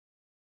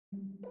This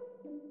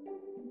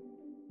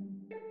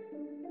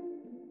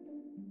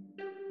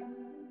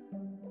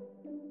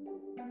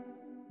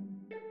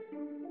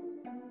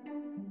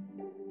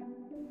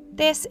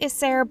is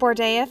Sarah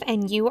Bordeeff,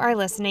 and you are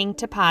listening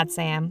to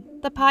PodSam,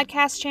 the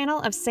podcast channel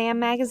of Sam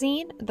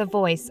Magazine, the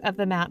voice of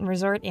the mountain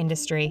resort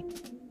industry.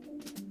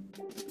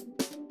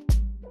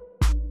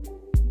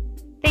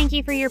 Thank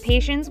you for your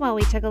patience while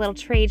we took a little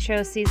trade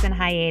show season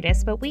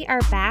hiatus, but we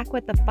are back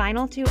with the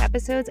final 2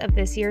 episodes of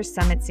this year's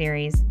Summit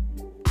Series.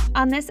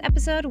 On this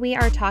episode, we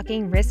are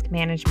talking risk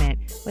management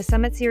with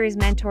Summit Series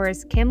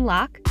mentors Kim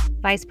Locke,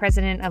 Vice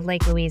President of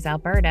Lake Louise,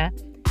 Alberta,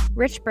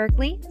 Rich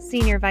Berkeley,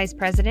 Senior Vice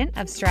President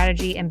of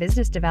Strategy and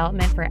Business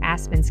Development for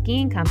Aspen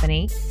Skiing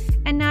Company,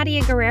 and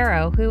Nadia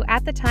Guerrero, who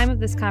at the time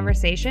of this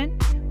conversation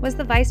was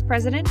the Vice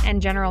President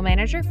and General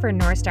Manager for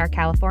North Star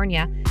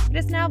California, but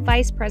is now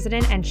Vice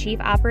President and Chief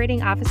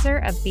Operating Officer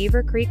of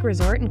Beaver Creek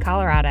Resort in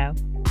Colorado.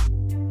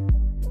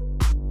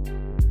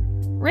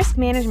 Risk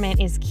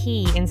management is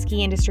key in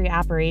ski industry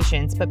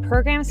operations, but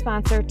program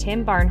sponsor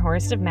Tim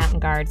Barnhorst of Mountain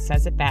Guard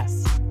says it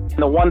best.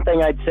 The one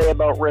thing I'd say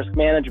about risk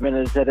management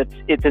is that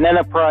it's an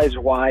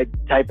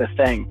enterprise-wide type of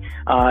thing.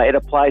 It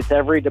applies to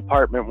every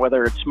department,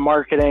 whether it's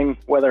marketing,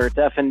 whether it's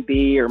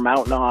F&B or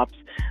mountain ops.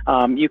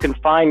 You can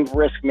find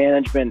risk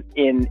management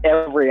in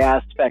every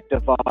aspect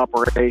of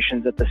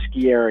operations at the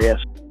ski area.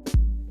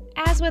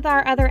 As with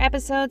our other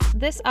episodes,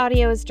 this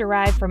audio is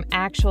derived from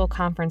actual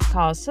conference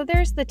calls, so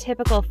there's the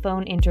typical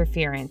phone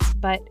interference,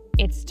 but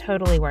it's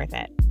totally worth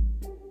it.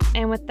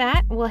 And with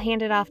that, we'll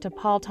hand it off to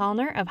Paul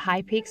Tallner of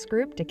High Peaks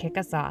Group to kick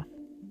us off.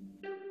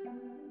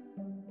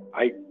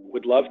 I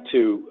would love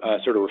to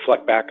sort of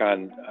reflect back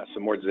on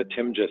some words that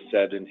Tim just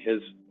said in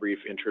his brief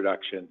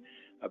introduction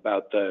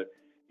about the,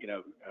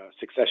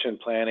 succession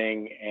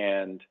planning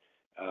and,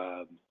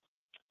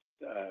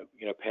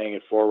 paying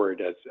it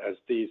forward as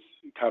these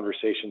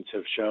conversations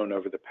have shown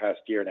over the past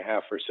year and a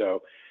half or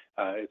so.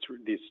 It's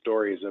these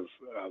stories of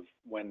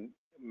when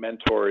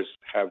mentors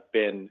have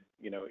been,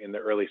 in the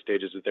early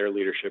stages of their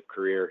leadership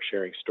career,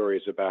 sharing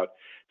stories about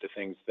the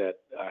things that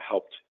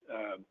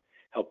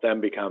helped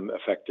them become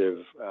effective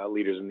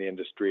leaders in the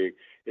industry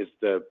is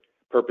the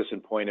purpose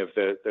and point of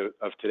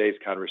today's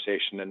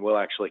conversation. And we'll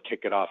actually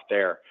kick it off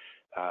there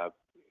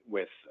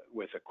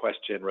with a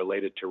question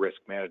related to risk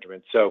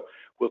management. So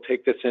we'll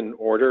take this in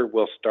order.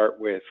 We'll start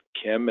with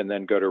Kim and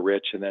then go to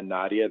Rich and then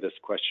Nadia. This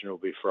question will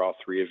be for all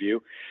three of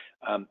you.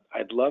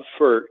 I'd love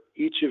for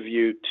each of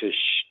you to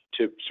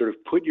sort of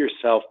put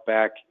yourself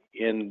back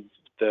in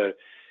the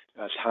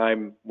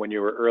time when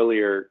you were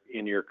earlier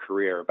in your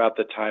career, about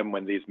the time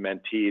when these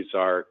mentees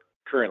are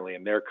currently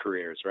in their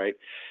careers, right?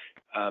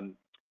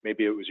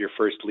 Maybe it was your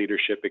first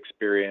leadership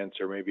experience,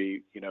 or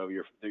maybe,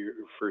 your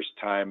first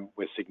time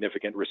with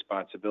significant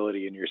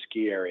responsibility in your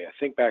ski area.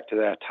 Think back to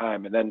that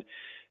time and then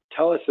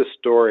tell us a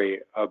story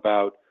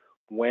about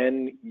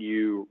when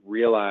you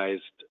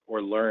realized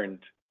or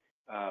learned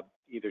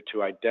either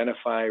to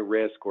identify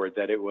risk or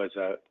that it was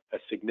a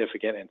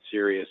significant and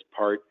serious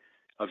part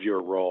of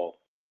your role.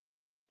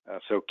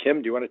 So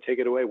Kim, do you want to take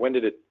it away? When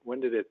did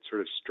it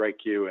sort of strike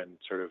you and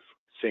sort of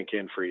sink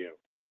in for you?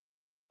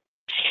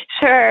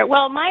 Sure.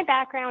 Well, my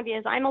background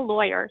is I'm a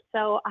lawyer,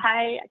 so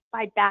I,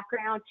 by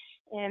background,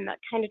 am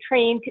kind of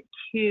trained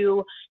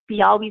to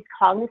be always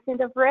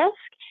cognizant of risk.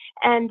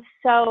 And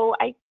so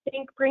I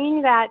think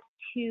bringing that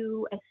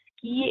to a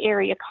ski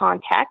area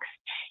context,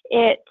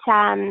 it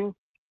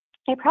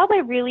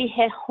probably really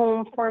hit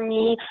home for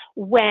me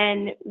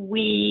when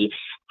we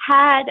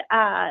had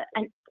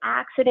an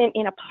accident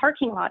in a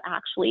parking lot,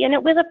 actually, and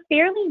it was a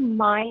fairly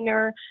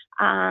minor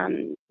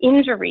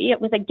injury.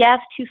 It was a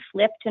guest who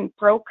slipped and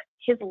broke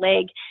his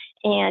leg,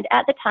 and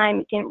at the time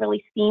it didn't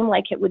really seem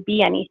like it would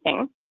be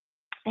anything.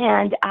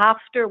 And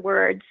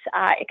afterwards,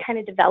 it kind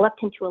of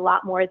developed into a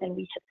lot more than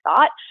we had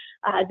thought.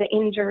 The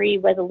injury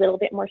was a little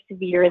bit more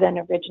severe than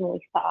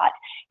originally thought,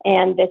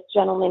 and this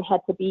gentleman had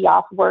to be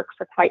off work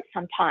for quite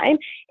some time,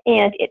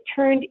 and it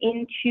turned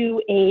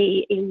into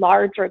a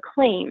larger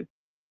claim.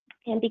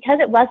 And because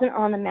it wasn't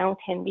on the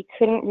mountain, we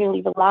couldn't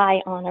really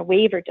rely on a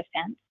waiver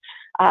defense.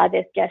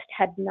 This guest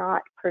had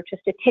not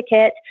purchased a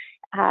ticket,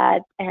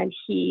 and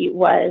he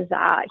was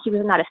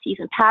not a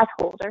season pass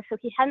holder, so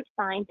he hadn't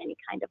signed any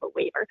kind of a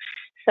waiver.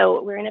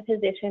 So we're in a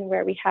position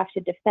where we have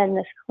to defend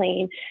this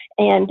claim,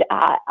 and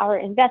our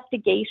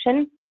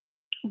investigation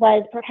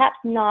was perhaps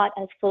not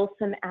as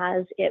fulsome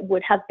as it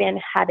would have been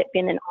had it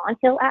been an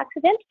on-hill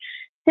accident,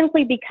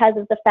 simply because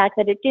of the fact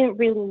that it didn't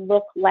really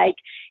look like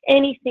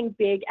anything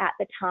big at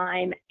the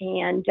time,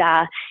 and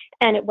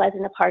it was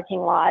in a parking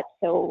lot,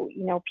 so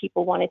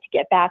people wanted to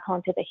get back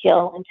onto the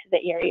hill into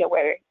the area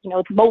where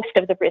most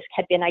of the risk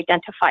had been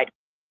identified.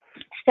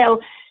 So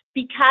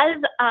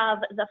because of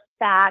the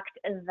fact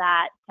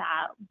that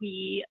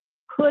we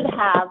could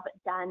have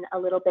done a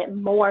little bit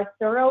more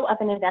thorough of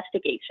an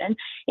investigation,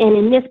 and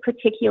in this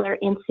particular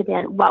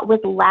incident, what was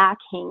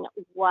lacking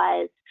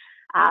was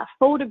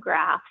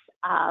photographs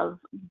of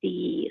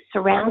the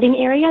surrounding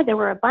area. There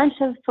were a bunch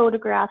of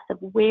photographs of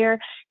where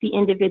the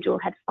individual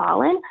had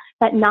fallen,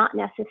 but not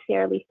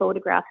necessarily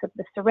photographs of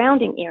the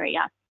surrounding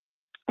area.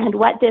 And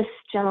what this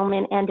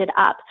gentleman ended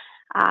up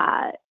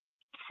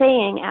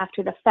saying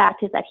after the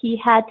fact is that he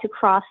had to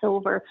cross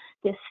over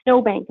this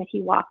snowbank that he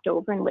walked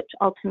over, and which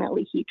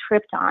ultimately he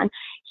tripped on.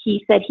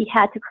 He said he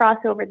had to cross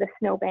over the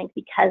snowbank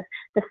because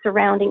the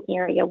surrounding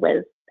area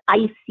was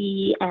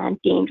icy and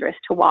dangerous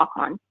to walk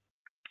on.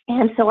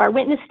 And so our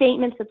witness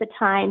statements at the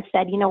time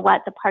said, you know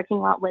what, the parking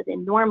lot was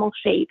in normal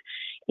shape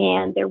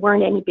and there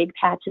weren't any big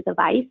patches of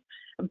ice,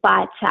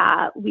 but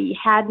we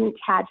hadn't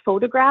had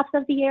photographs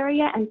of the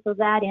area, and so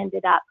that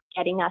ended up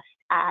getting us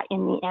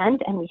in the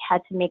end, and we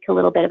had to make a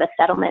little bit of a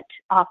settlement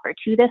offer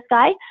to this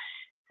guy.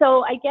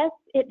 So I guess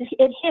it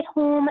hit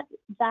home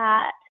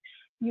that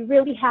you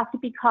really have to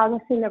be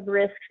cognizant of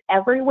risks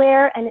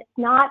everywhere, and it's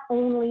not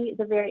only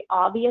the very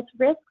obvious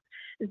risks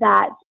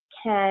that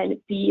can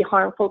be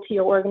harmful to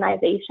your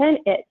organization.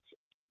 It's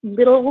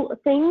little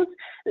things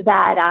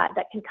that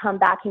can come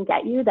back and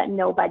get you that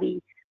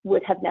nobody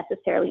would have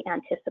necessarily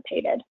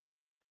anticipated.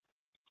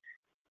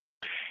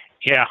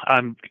 Yeah,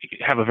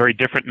 have a very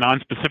different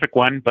non-specific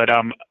one, but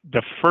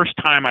the first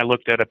time I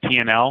looked at a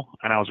P&L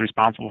and I was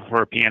responsible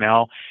for a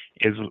P&L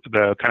is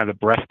the kind of the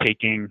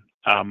breathtaking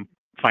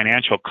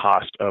financial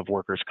cost of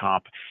workers'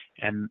 comp.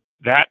 And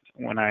that,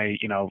 when I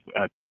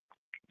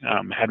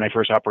had my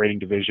first operating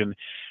division,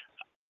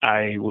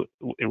 I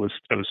was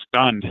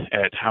stunned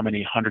at how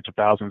many hundreds of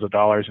thousands of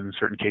dollars, in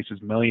certain cases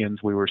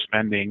millions, we were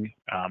spending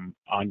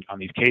on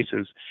these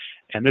cases.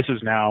 And this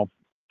is now,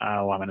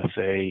 I'm going to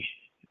say,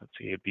 let's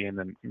see, it'd be in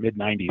the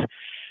mid-90s.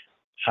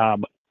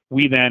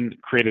 We then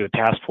created a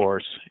task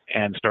force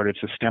and started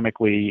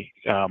systemically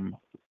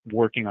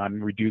working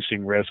on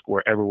reducing risk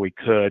wherever we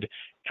could,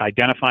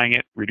 identifying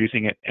it,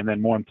 reducing it, and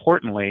then more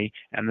importantly,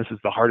 and this is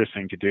the hardest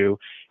thing to do,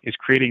 is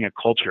creating a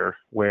culture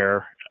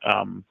where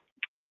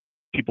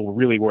people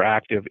really were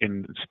active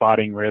in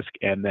spotting risk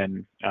and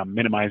then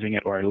minimizing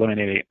it or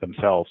eliminating it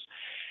themselves.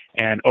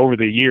 And over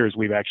the years,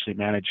 we've actually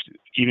managed,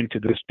 even to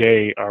this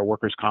day, our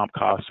workers' comp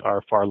costs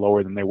are far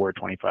lower than they were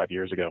 25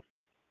 years ago.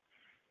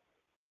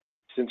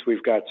 Since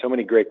we've got so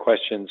many great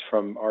questions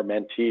from our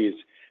mentees,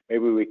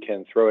 maybe we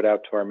can throw it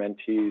out to our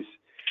mentees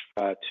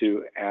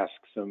to ask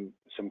some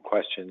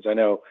questions. I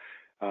know,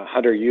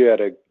 Hunter, you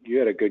had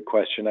a good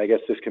question. I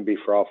guess this can be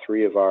for all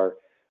three of our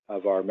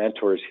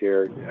mentors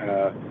here,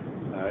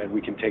 and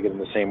we can take it in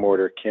the same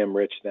order: Kim,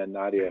 Rich, then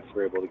Nadia, if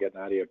we're able to get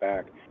Nadia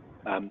back.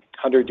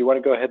 Hunter, do you want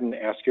to go ahead and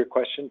ask your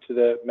question to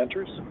the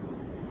mentors?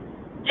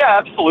 Yeah,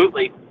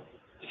 absolutely.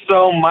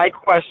 So my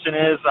question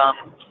is,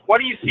 what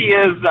do you see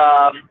as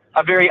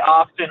a very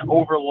often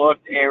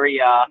overlooked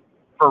area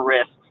for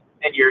risk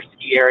in your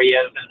ski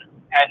areas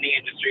and the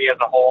industry as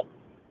a whole?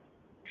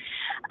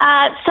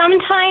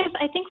 Sometimes,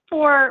 I think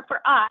for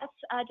us,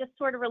 just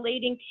sort of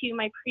relating to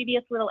my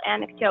previous little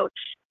anecdote,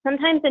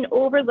 sometimes an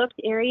overlooked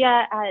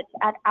area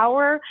at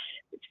our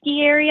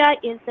ski area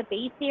is the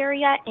base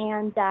area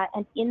and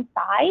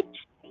inside,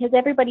 because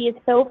everybody is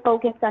so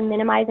focused on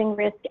minimizing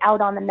risk out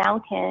on the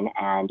mountain,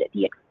 and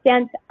the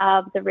extent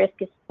of the risk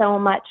is so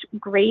much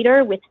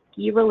greater with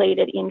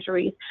ski-related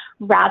injuries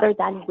rather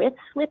than with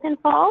slip and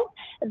fall,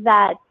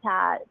 that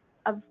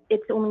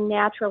it's only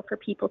natural for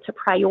people to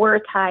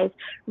prioritize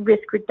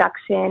risk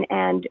reduction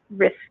and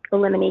risk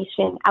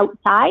elimination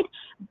outside,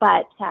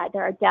 but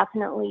there are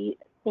definitely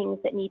things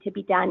that need to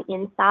be done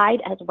inside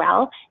as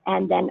well,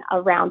 and then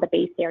around the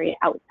base area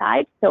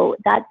outside. So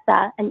that's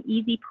an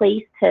easy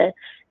place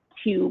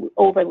to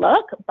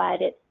overlook,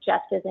 but it's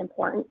just as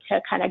important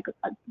to kind of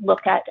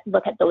look at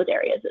those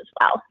areas as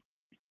well.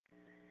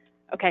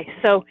 Okay,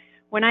 so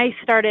when I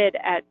started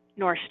at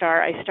North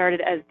Star, I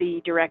started as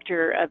the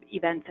director of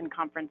events and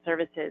conference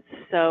services.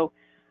 So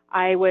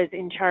I was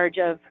in charge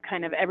of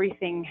kind of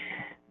everything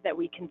that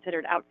we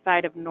considered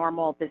outside of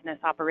normal business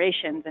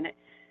operations, and it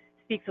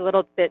speaks a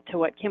little bit to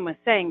what Kim was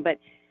saying, but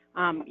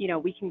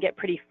we can get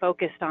pretty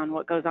focused on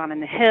what goes on in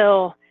the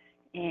hill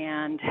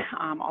and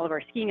all of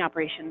our skiing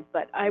operations,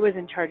 but I was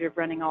in charge of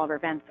running all of our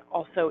events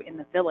also in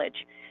the village.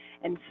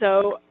 And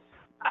so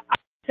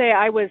I'd say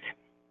I was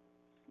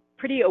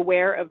pretty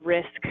aware of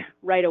risk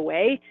right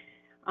away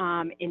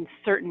in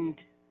certain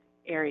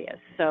areas.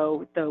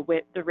 So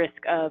the risk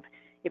of,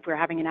 if we're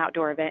having an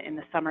outdoor event in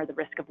the summer, the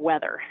risk of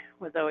weather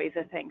was always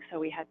a thing. So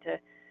we had to,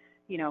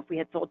 if we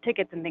had sold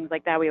tickets and things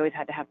like that, we always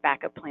had to have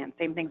backup plans.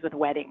 Same things with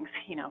weddings.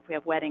 If we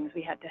have weddings,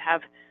 we had to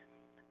have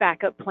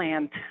backup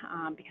plans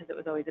because it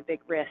was always a big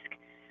risk.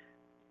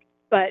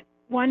 But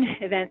one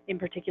event in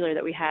particular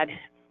that we had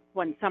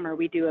one summer,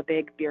 we do a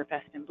big Beer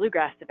Fest and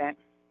Bluegrass event.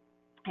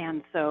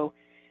 And so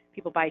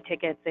people buy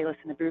tickets, they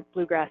listen to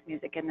bluegrass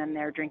music, and then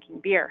they're drinking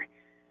beer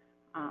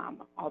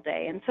all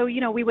day. And so,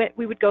 we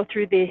would go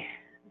through the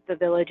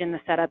village and the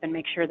setup and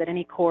make sure that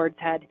any cords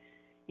had,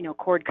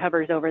 cord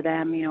covers over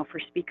them, for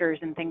speakers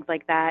and things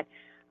like that,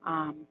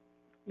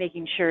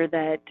 making sure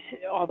that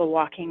all the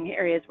walking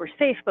areas were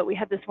safe. But we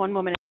had this one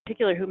woman in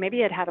particular who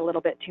maybe had a little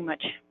bit too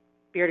much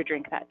beer to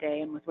drink that day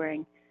and was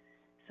wearing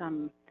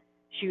some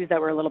shoes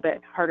that were a little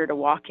bit harder to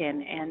walk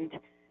in, and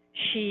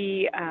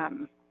she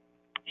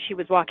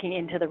was walking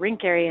into the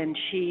rink area and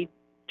she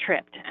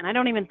tripped. And I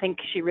don't even think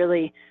she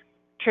really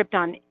tripped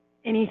on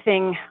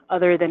anything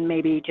other than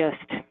maybe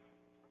just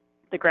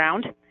the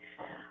ground.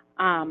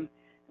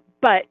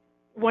 But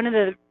one of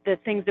the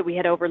things that we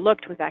had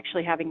overlooked was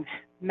actually having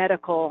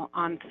medical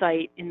on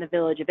site in the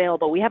village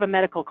available. We have a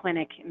medical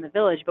clinic in the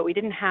village, but we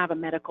didn't have a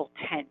medical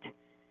tent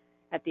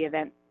at the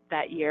event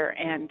that year.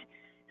 And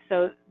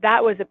so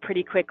that was a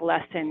pretty quick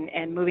lesson.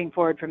 And moving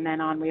forward from then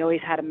on, we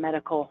always had a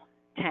medical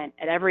tent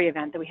at every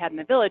event that we had in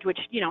the village, which,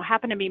 you know,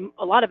 happen to be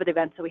a lot of the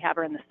events that we have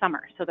are in the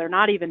summer. So they're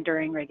not even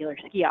during regular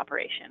ski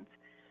operations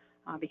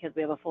because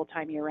we have a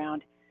full-time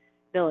year-round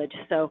village.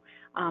 So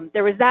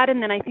there was that.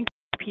 And then I think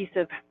the piece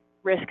of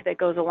risk that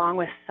goes along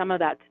with some of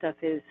that stuff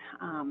is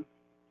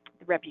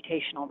the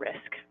reputational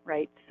risk,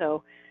 right?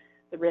 So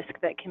the risk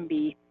that can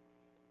be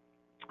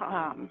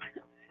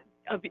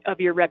of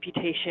your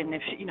reputation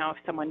if, you know, if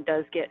someone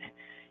does get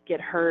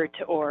hurt,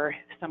 or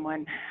if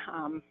someone,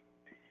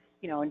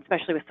 you know, and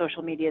especially with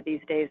social media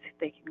these days,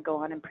 they can go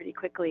on and pretty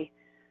quickly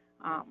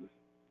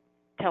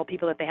tell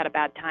people that they had a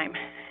bad time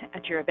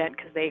at your event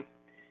because they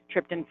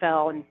tripped and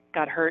fell and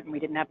got hurt and we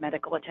didn't have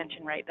medical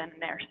attention right then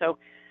and there. So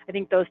I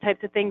think those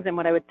types of things, and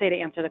what I would say to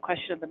answer the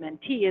question of the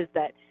mentee is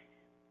that,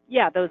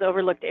 yeah, those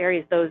overlooked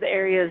areas, those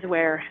areas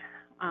where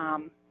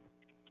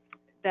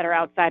that are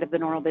outside of the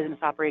normal business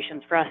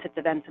operations. For us, it's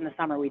events in the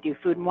summer. We do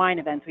food and wine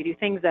events. We do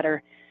things that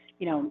are,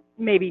 you know,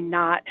 maybe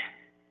not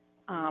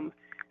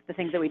the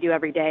things that we do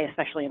every day,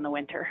 especially in the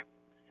winter.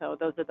 So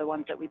those are the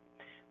ones that we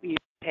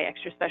pay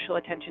extra special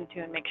attention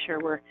to and make sure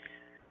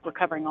we're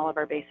covering all of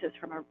our bases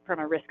from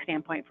a risk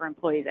standpoint for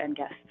employees and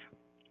guests.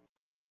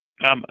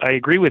 I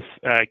agree with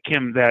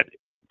Kim that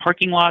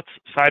parking lots,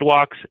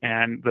 sidewalks,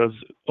 and those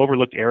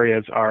overlooked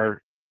areas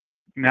are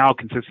now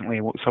consistently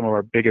some of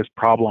our biggest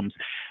problems.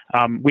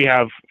 We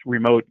have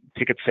remote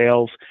ticket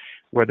sales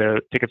where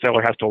the ticket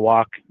seller has to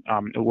walk.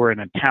 We're in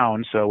a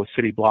town, so with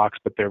city blocks,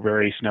 but they're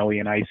very snowy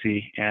and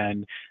icy,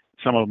 and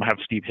some of them have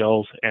steep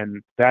hills,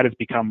 and that has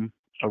become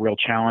a real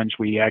challenge.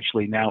 We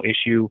actually now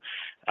issue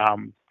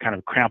kind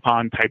of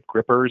crampon-type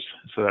grippers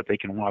so that they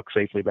can walk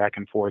safely back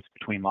and forth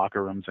between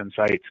locker rooms and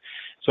sites.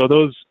 So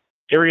those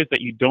areas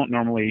that you don't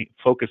normally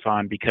focus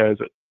on, because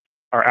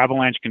our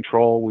avalanche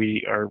control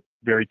we are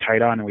very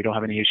tight on and we don't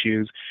have any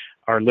issues.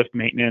 Our lift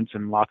maintenance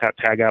and lockout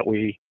tagout,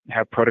 we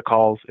have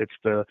protocols. It's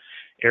the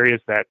areas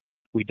that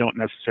we don't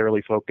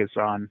necessarily focus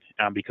on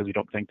because we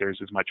don't think there's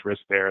as much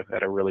risk there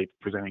that are really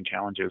presenting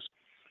challenges.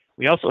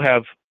 We also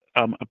have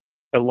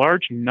a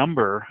large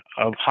number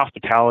of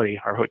hospitality,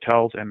 our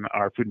hotels and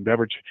our food and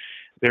beverage.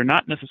 They're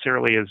not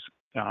necessarily as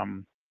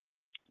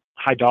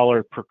high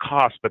dollar per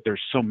cost, but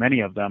there's so many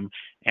of them,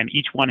 and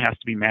each one has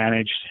to be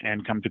managed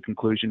and come to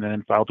conclusion and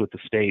then filed with the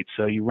state.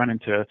 So you run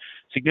into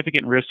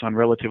significant risks on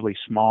relatively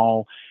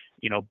small,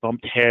 you know,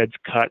 bumped heads,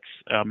 cuts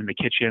in the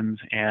kitchens,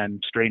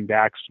 and strained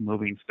backs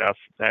moving stuff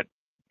that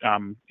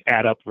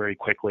add up very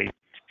quickly.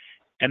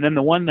 And then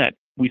the one that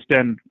we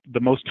spend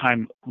the most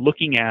time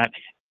looking at,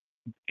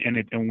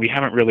 and we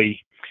haven't really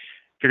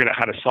figured out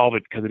how to solve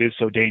it because it is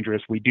so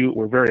dangerous.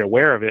 We're very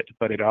aware of it,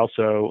 but it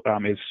also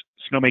is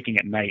snowmaking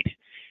at night.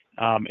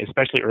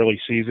 Especially early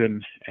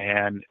season,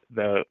 and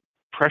the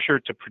pressure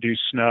to produce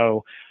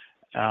snow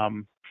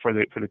for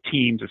the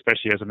teams,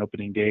 especially as an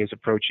opening day is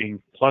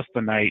approaching, plus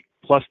the night,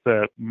 plus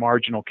the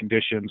marginal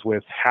conditions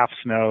with half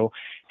snow,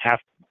 half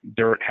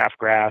dirt, half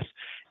grass,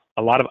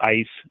 a lot of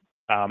ice,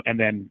 and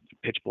then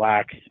pitch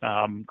black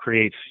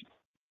creates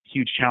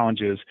huge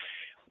challenges.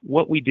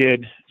 What we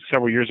did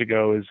several years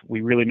ago is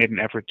we really made an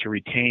effort to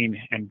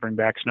retain and bring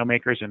back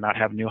snowmakers and not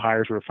have new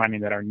hires. We were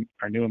finding that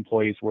our new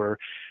employees were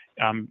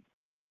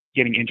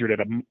getting injured at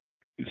a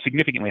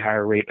significantly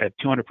higher rate, at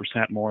 200%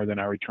 more than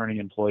our returning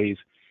employees.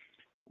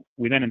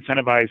 We then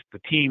incentivized the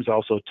teams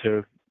also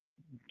to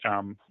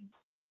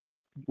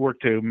work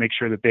to make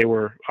sure that they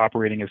were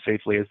operating as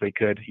safely as they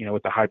could, you know,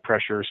 with the high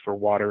pressures for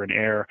water and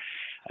air,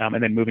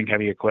 and then moving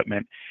heavy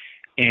equipment.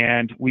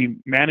 And we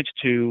managed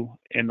to,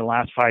 in the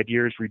last 5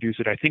 years, reduce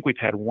it. I think we've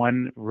had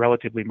one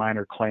relatively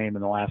minor claim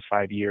in the last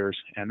 5 years,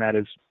 and that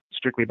is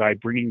strictly by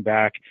bringing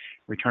back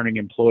returning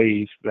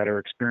employees that are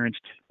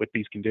experienced with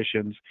these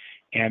conditions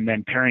and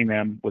then pairing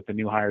them with the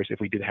new hires if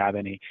we did have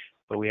any.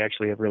 But we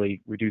actually have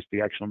really reduced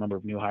the actual number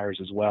of new hires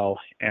as well.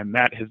 And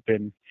that has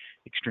been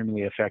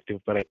extremely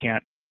effective, but I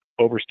can't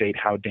overstate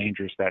how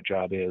dangerous that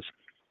job is.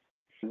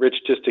 Rich,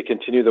 just to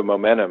continue the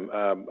momentum,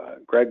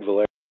 Greg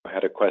Valero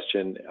had a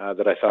question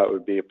that I thought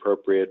would be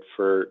appropriate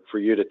for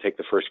you to take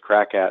the first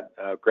crack at.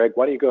 Greg,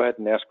 why don't you go ahead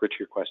and ask Rich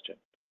your question?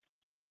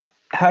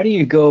 How do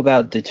you go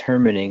about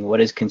determining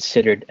what is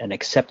considered an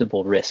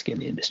acceptable risk in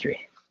the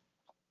industry?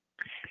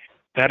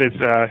 That is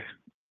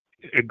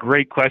a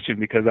great question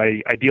because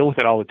I deal with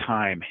it all the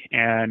time.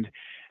 And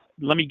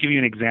let me give you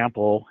an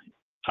example.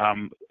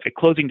 At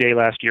closing day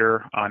last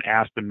year on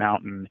Aspen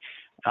Mountain,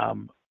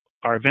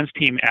 our events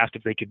team asked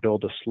if they could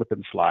build a slip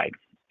and slide.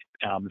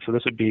 So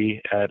this would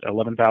be at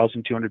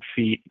 11,200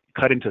 feet,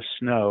 cut into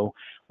snow,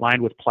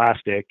 lined with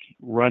plastic,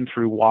 run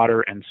through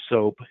water and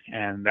soap,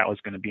 and that was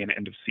going to be an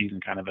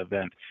end-of-season kind of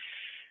event.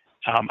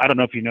 I don't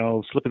know if you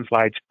know, slip and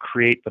slides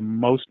create the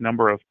most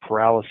number of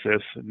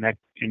paralysis, neck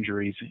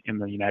injuries in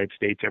the United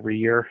States every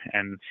year,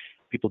 and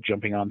people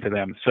jumping onto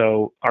them.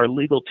 So our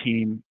legal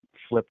team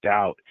flipped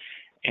out,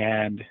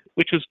 and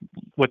which is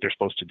what they're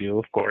supposed to do,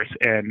 of course.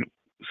 And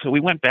so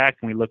we went back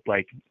and we looked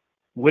like,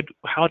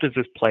 how does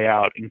this play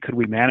out, and could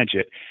we manage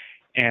it?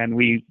 And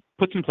we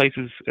put some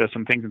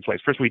things in place.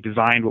 First, we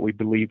designed what we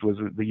believed was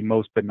the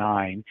most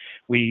benign.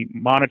 We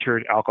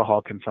monitored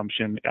alcohol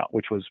consumption,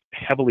 which was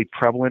heavily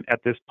prevalent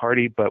at this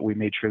party, but we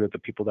made sure that the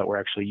people that were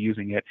actually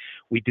using it,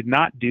 we did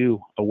not do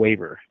a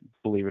waiver,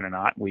 believe it or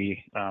not.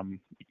 We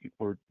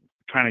were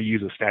trying to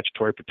use a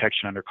statutory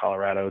protection under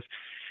Colorado's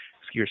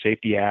Skier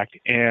Safety Act.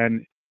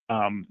 And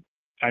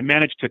I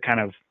managed to kind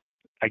of,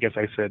 I guess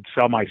I said,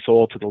 sell my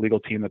soul to the legal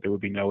team that there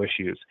would be no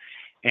issues.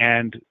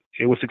 And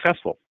it was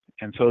successful.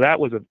 And so that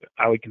was,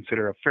 I would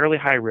consider a fairly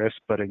high risk,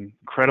 but an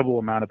incredible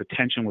amount of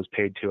attention was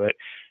paid to it.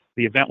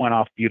 The event went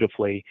off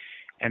beautifully.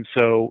 And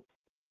so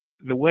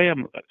the way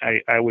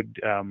I would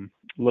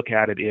look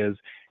at it is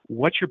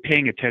what you're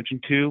paying attention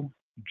to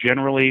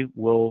generally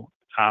will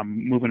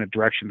move in a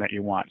direction that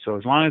you want. So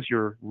as long as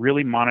you're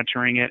really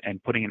monitoring it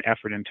and putting an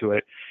effort into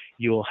it,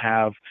 you'll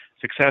have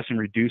success in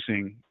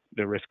reducing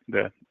the risk,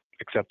 the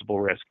acceptable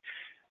risk.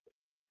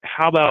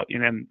 How about,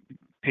 and then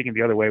taking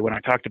the other way, when I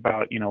talked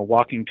about,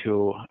 walking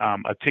to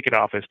a ticket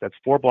office that's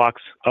 4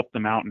 blocks up the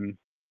mountain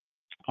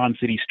on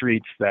city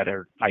streets that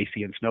are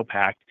icy and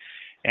snow-packed,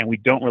 and we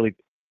don't really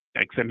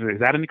accept it, is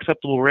that an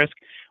acceptable risk?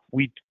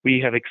 We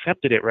have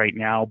accepted it right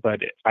now,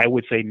 but I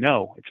would say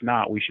no, it's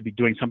not. We should be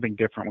doing something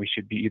different. We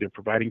should be either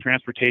providing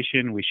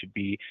transportation, we should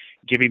be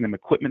giving them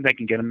equipment that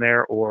can get them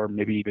there, or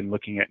maybe even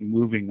looking at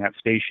moving that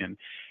station.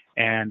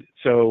 And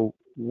so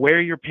where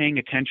you're paying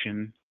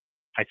attention,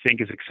 I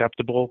think, is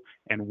acceptable,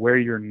 and where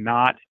you're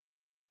not,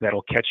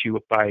 that'll catch you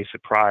by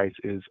surprise,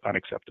 is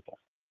unacceptable.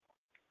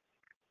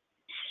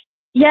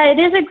 Yeah, it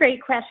is a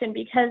great question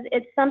because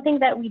it's something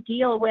that we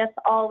deal with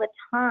all the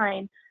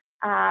time.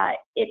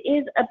 It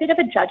is a bit of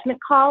a judgment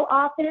call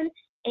often,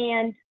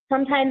 and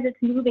sometimes it's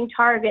moving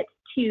targets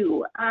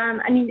too.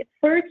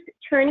 First,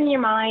 turning your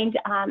mind,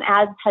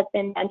 as has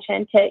been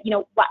mentioned,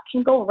 to what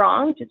can go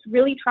wrong. Just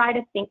really try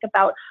to think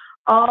about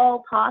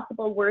all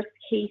possible worst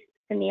case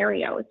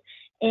scenarios,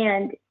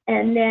 and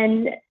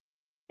then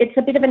it's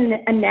a bit of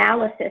an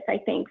analysis, I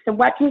think. So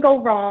what can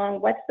go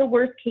wrong? What's the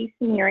worst case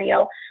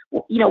scenario?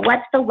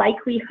 What's the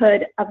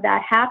likelihood of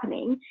that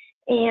happening?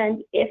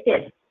 And if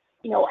it's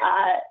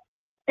a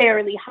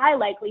fairly high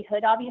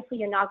likelihood, obviously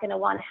you're not going to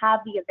want to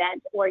have the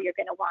event, or you're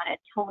going to want to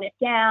tone it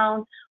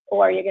down,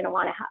 or you're going to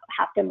want to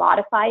have to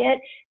modify it.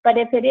 But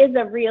if it is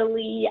a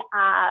really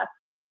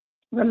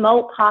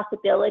remote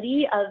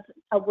possibility of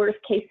a worst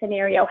case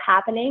scenario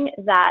happening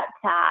that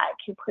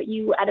can put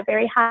you at a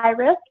very high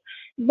risk,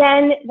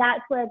 then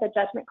that's where the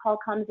judgment call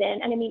comes in.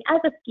 And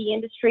as a ski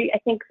industry, I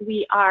think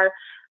we are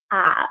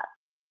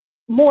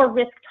more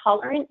risk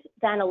tolerant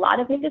than a lot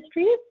of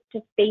industries,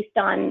 just based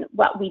on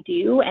what we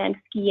do, and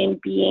skiing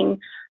being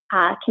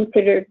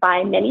considered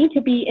by many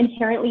to be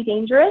inherently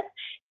dangerous.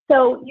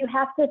 So you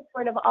have to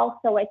sort of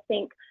also, I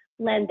think,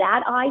 lend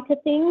that eye to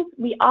things.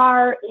 We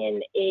are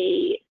in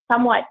a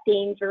somewhat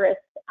dangerous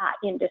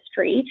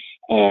industry,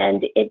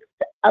 and it's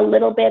a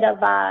little bit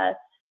of a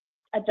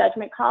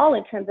judgment call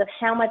in terms of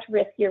how much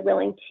risk you're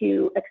willing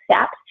to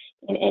accept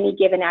in any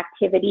given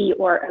activity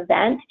or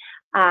event,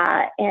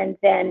 and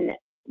then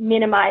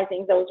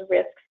minimizing those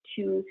risks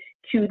to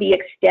the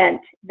extent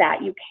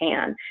that you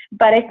can.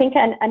 But I think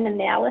an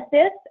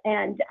analysis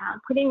and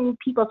putting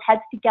people's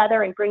heads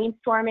together and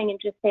brainstorming and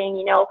just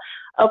saying,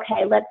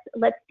 okay,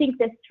 let's think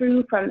this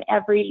through from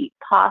every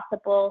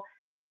possible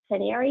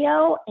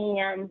scenario,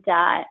 and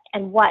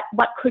what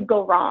could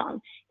go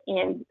wrong,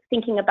 and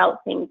thinking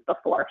about things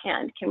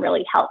beforehand can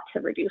really help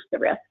to reduce the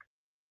risk.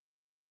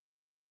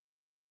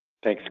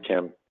 Thanks,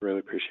 Kim. Really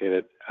appreciate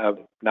it.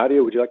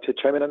 Nadia, would you like to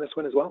chime in on this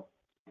one as well?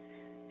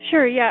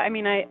 Sure. Yeah.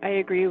 I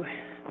agree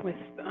with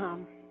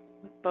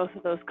both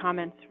of those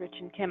comments, Rich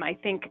and Kim. I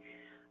think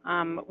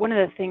one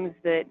of the things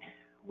that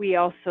we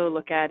also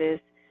look at is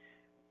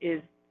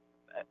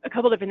a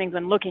couple different things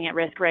when looking at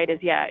risk, right? Is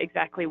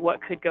exactly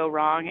what could go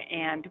wrong,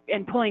 and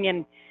pulling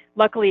in.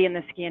 Luckily, in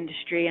the ski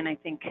industry, and I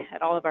think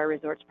at all of our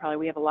resorts, probably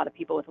we have a lot of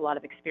people with a lot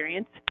of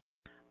experience,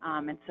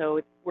 and so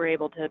we're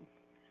able to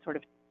sort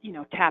of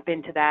tap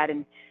into that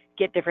and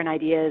get different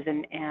ideas,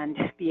 and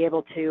be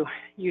able to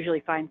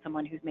usually find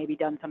someone who's maybe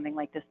done something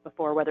like this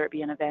before, whether it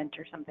be an event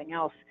or something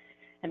else,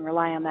 and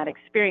rely on that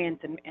experience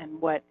and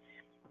what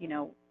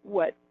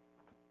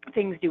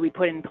things do we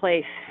put in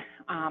place.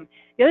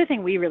 The other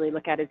thing we really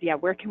look at is,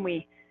 where can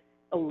we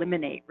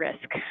eliminate risk?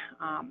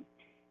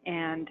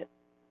 And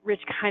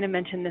Rich kind of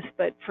mentioned this,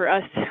 but for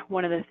us,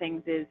 one of the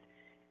things is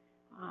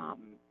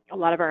a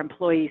lot of our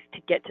employees,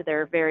 to get to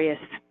their various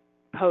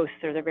posts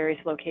or their various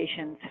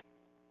locations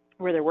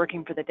where they're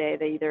working for the day,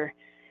 they either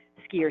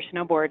ski or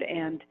snowboard.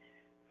 And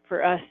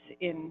for us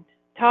in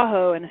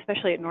Tahoe, and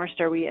especially at North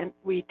Star,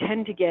 we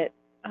tend to get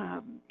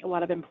a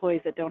lot of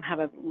employees that don't have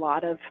a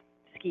lot of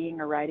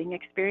skiing or riding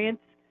experience,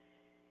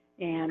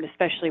 and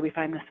especially we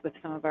find this with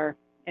some of our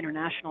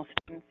international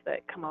students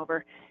that come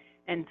over.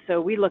 And so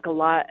we look a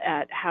lot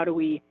at how do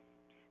we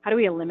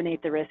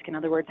eliminate the risk? In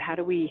other words, how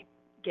do we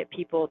get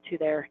people to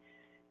their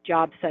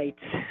job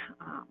sites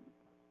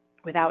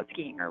without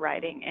skiing or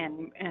riding?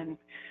 And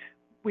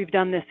we've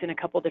done this in a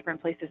couple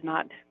different places,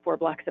 not 4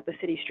 blocks up a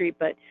city street,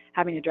 but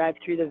having to drive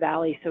through the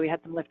valley. So we had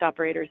some lift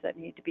operators that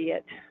need to be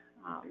at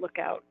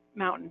Lookout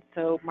Mountain,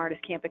 so Martis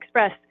Camp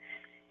Express.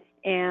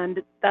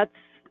 And that's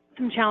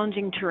some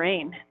challenging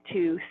terrain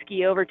to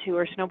ski over to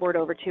or snowboard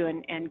over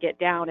to and get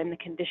down. And the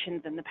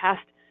conditions in the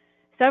past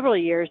several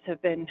years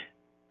have been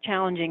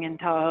challenging in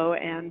Tahoe.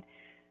 And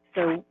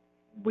so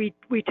we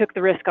took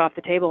the risk off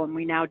the table, and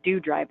we now do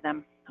drive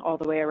them all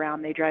the way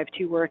around. They drive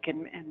to work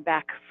and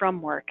back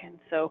from work. And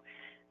so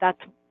that's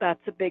a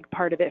big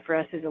part of it for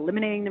us, is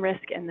eliminating the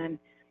risk. And then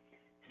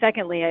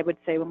secondly, I would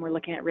say when we're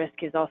looking at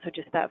risk is also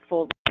just that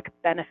full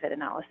benefit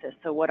analysis.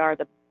 So what are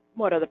the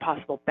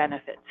possible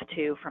benefits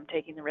too from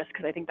taking the risk?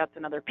 Because I think that's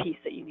another piece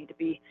that you need to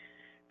be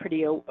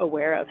pretty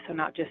aware of. So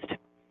not just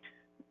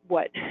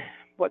what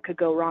could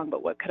go wrong,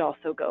 but what could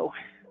also go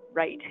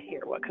right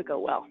here, what could go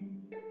well.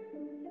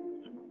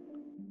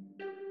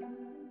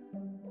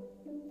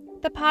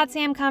 The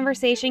PodSam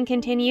conversation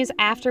continues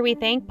after we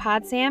thank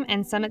PodSam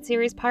and Summit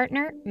Series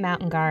partner,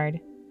 Mountain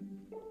Guard.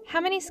 How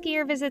many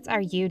skier visits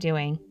are you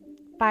doing?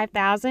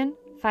 5,000?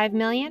 5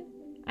 million?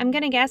 I'm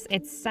going to guess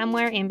it's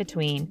somewhere in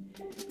between.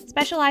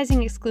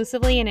 Specializing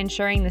exclusively in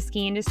insuring the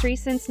ski industry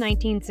since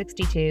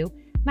 1962,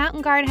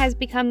 Mountain Guard has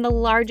become the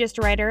largest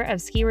writer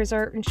of ski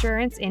resort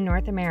insurance in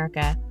North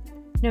America.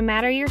 No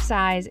matter your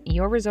size,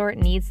 your resort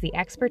needs the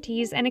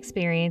expertise and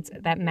experience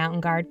that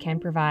Mountain Guard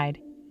can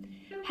provide.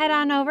 Head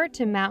on over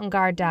to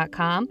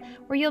mountainguard.com,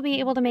 where you'll be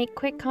able to make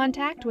quick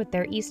contact with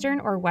their Eastern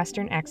or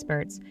Western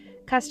experts.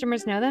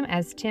 Customers know them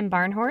as Tim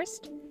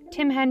Barnhorst,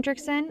 Tim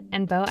Hendrickson,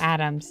 and Bo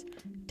Adams.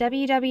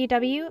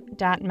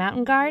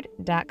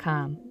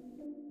 www.mountainguard.com.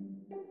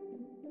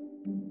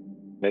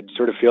 It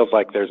sort of feels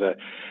like there's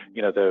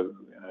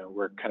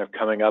we're kind of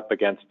coming up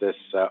against this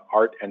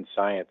art and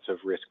science of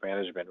risk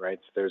management, right?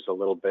 So there's a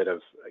little bit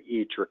of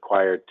each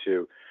required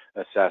to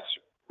assess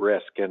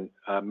risk. And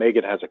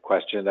Megan has a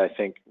question that I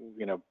think,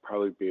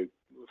 probably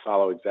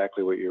follow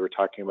exactly what you were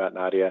talking about,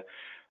 Nadia.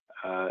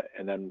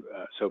 And then,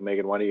 so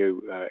Megan, why don't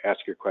you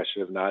ask your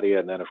question of Nadia,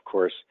 and then of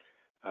course,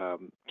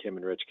 Kim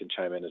and Rich can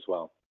chime in as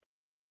well.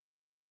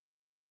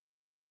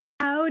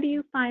 How do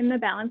you find the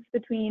balance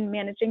between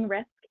managing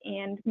risk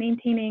and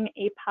maintaining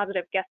a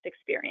positive guest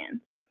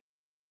experience?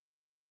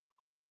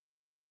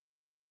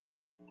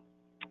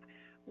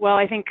 Well,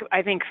 I think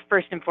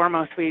first and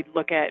foremost, we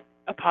look at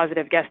a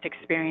positive guest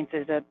experience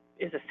as a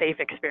safe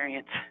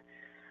experience.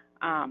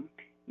 A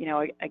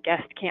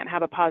guest can't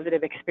have a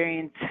positive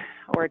experience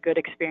or a good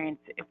experience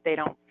if they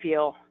don't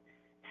feel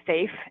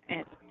safe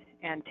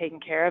and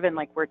taken care of, and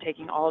like we're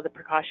taking all of the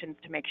precautions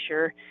to make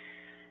sure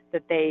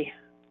that they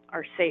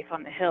are safe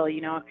on the hill.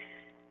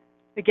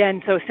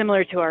 Again, so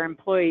similar to our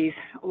employees,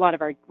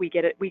 we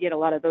get a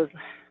lot of those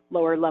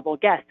lower level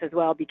guests as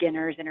well,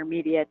 beginners,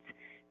 intermediates,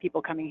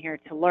 people coming here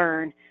to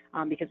learn,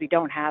 because we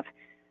don't have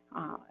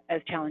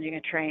as challenging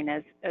a terrain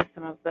as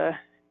some of the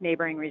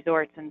neighboring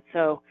resorts. And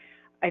so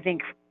I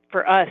think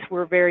for us,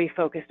 we're very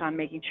focused on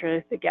making sure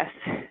that the guests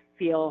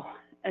feel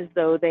as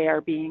though they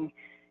are being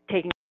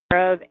taken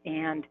care of,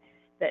 and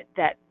that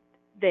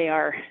they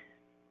are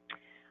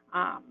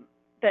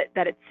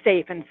that it's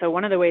safe. And so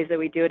one of the ways that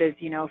we do it is,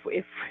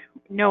 if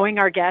knowing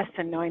our guests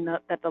and knowing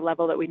that the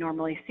level that we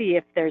normally see,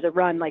 if there's a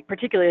run, like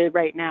particularly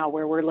right now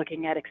where we're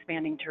looking at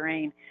expanding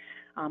terrain,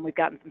 we've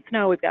gotten some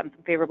snow, we've gotten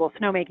some favorable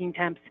snowmaking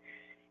temps.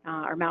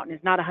 Our mountain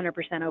is not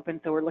 100% open,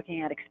 so we're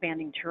looking at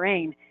expanding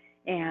terrain.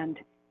 And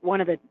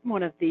one of the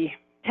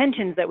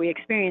tensions that we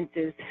experience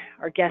is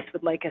our guests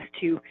would like us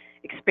to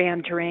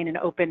expand terrain and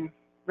open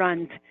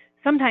runs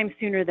sometimes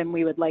sooner than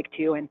we would like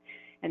to. And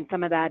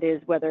some of that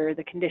is whether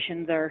the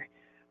conditions are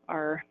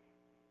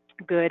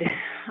good,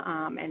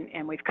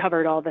 and we've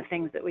covered all the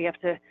things that we have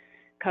to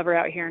cover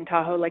out here in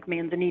Tahoe, like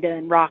manzanita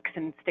and rocks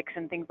and sticks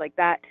and things like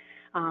that,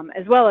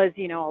 as well as,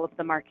 all of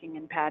the marking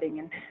and padding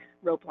and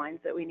rope lines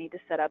that we need to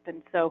set up.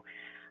 And so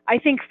I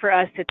think for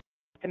us, it's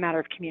a matter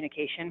of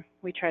communication.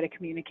 We try to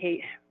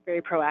communicate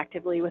very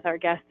proactively with our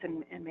guests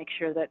and make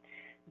sure that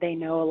they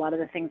know a lot of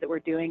the things that we're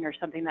doing are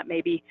something that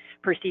may be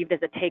perceived as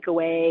a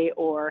takeaway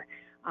or,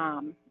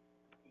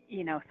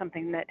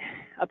 something that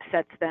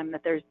upsets them,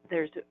 that there's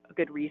a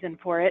good reason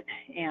for it.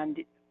 And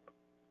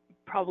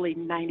probably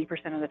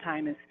 90% of the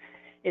time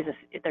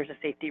there's a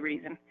safety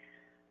reason.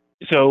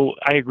 So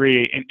I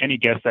agree. Any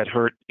guest that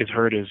is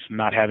hurt is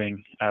not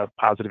having a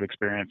positive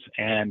experience.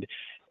 And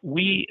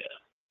we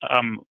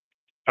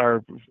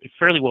are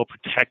fairly well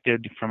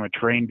protected from a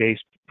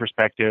terrain-based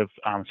perspective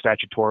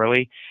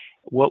statutorily.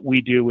 What we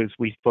do is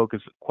we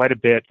focus quite a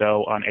bit,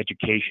 though, on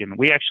education.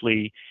 We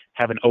actually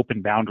have an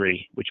open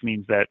boundary, which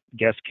means that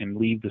guests can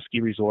leave the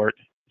ski resort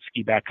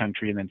ski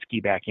backcountry and then ski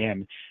back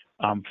in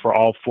for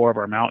all 4 of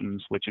our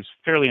mountains, which is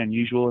fairly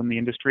unusual in the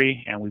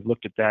industry. And we've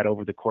looked at that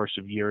over the course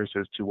of years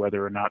as to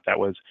whether or not that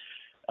was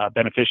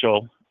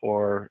beneficial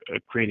or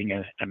creating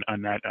a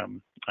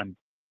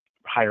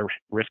higher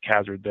risk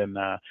hazard than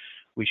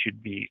we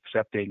should be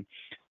accepting.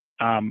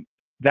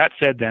 That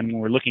said, then, when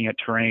we're looking at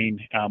terrain,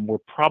 we're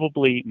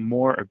probably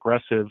more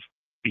aggressive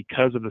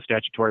because of the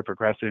statutory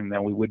progressing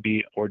than we would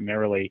be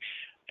ordinarily.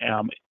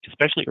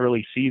 Especially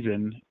early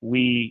season,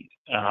 we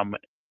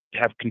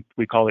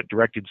we call it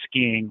directed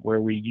skiing,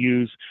 where we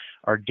use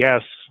our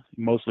guests,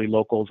 mostly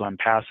locals on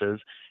passes,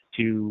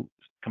 to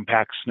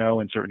compact snow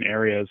in certain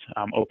areas,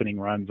 opening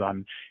runs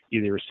on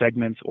either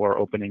segments or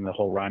opening the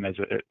whole run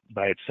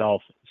by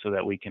itself, so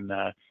that we can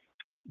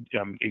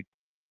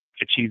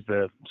achieve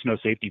the snow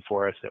safety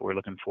for us that we're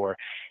looking for.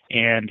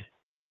 And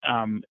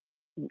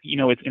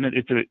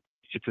it's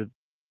a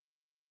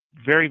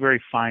very,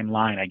 very fine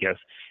line, I guess.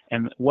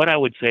 And what I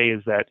would say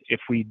is that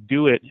if we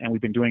do it, and we've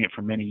been doing it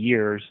for many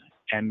years,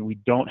 and we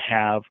don't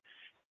have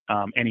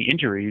any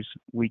injuries,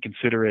 we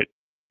consider it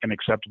an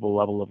acceptable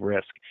level of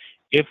risk.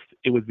 If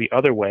it was the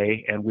other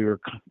way, and we were,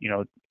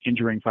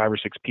 injuring 5 or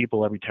 6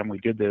 people every time we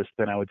did this,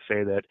 then I would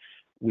say that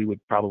we would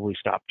probably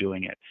stop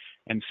doing it.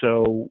 And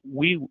so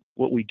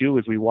what we do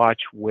is we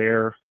watch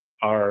where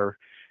our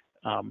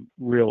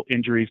real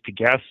injuries to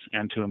guests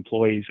and to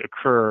employees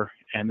occur,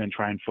 and then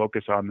try and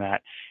focus on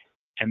that.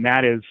 And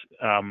that is,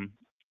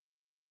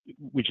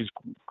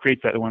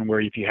 creates that one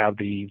where if you have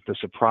the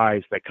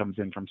surprise that comes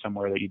in from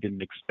somewhere that you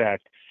didn't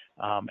expect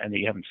and that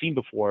you haven't seen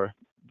before,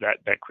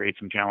 that creates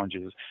some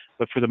challenges.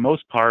 But for the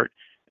most part,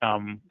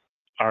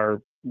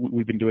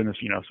 we've been doing this,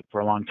 for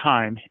a long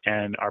time,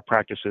 and our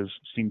practices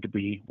seem to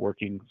be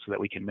working so that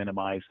we can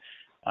minimize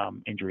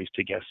injuries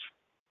to guests.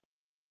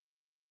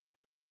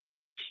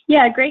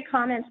 Yeah, great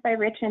comments by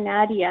Rich and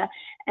Nadia.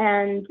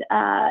 And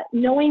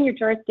knowing your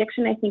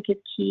jurisdiction, I think, is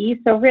key.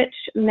 So Rich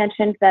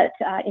mentioned that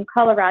in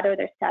Colorado,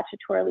 they're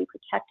statutorily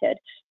protected,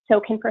 so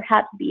can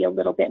perhaps be a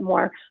little bit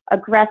more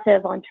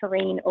aggressive on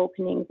terrain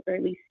openings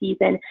early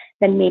season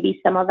than maybe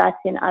some of us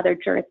in other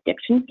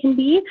jurisdictions can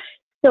be.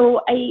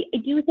 So I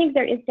do think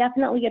there is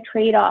definitely a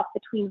trade-off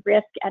between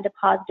risk and a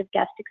positive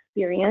guest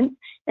experience.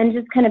 And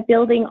just kind of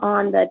building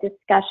on the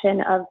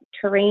discussion of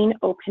terrain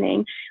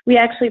opening, we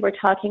actually were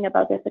talking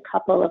about this a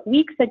couple of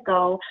weeks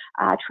ago,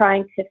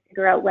 trying to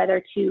figure out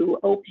whether to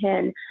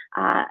open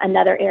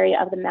another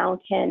area of the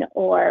mountain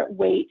or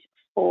wait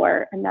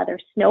for another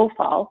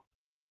snowfall.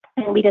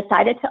 And we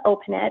decided to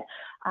open it.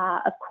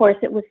 Of course,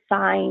 it was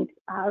signed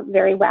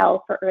very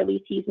well for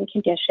early season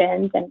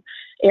conditions and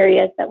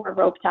areas that were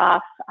roped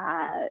off,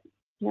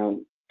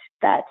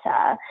 that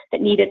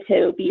needed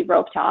to be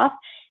roped off.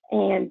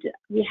 And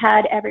we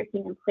had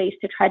everything in place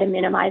to try to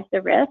minimize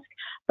the risk.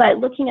 But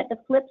looking at the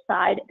flip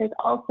side, there's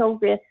also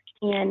risk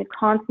in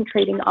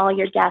concentrating all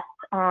your guests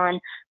on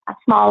a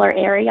smaller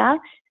area.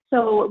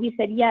 So we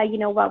said, yeah, you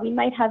know what, we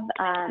might have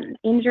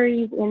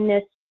injuries in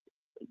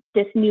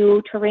this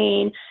new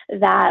terrain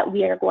that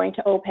we are going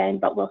to open,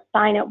 but we'll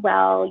sign it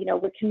well,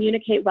 we'll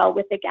communicate well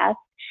with the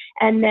guests.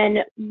 And then,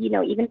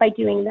 even by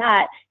doing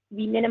that,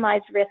 we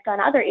minimize risk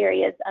on other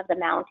areas of the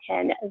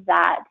mountain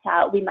that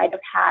we might have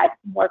had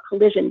more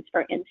collisions,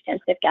 for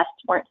instance, if guests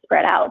weren't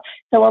spread out.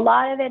 So a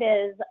lot of it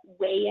is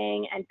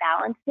weighing and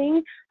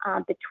balancing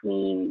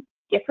between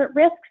different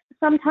risks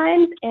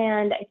sometimes,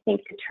 and I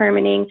think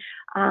determining,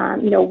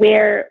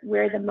 where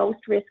the most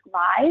risk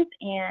lies.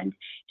 And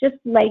just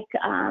like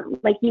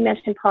you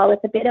mentioned, Paul,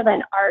 it's a bit of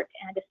an art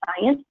and a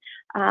science,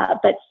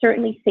 but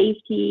certainly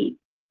safety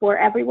for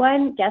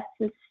everyone, guests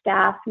and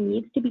staff,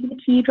 needs to be the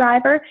key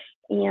driver.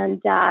 And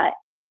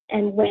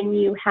when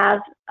you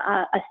have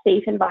a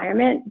safe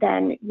environment,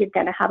 then you're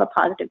going to have a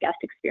positive guest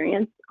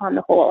experience on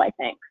the whole, I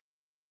think.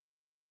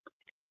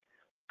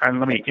 And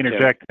let me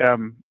interject.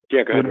 Go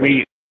ahead. When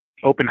we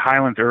opened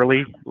Highlands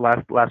early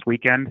last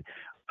weekend,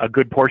 a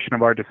good portion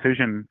of our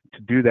decision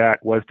to do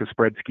that was to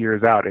spread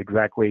skiers out,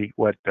 exactly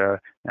what I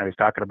was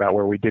talking about,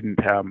 where we didn't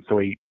so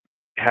we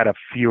had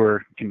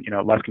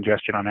less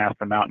congestion on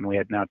Aspen Mountain. We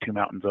had now 2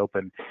 mountains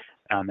open,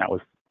 and that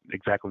was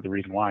exactly the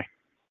reason why.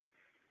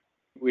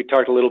 We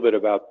talked a little bit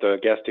about the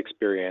guest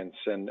experience,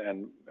 and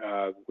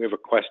we have a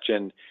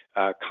question.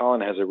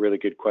 Colin has a really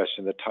good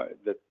question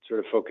that sort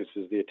of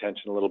focuses the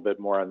attention a little bit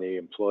more on the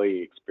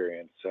employee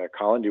experience.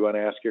 Colin, do you want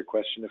to ask your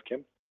question of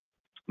Kim?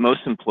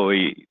 Most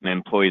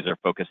employees are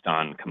focused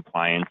on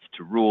compliance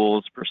to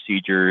rules,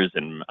 procedures,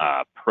 and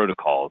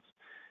protocols,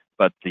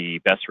 but the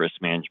best risk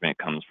management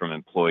comes from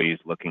employees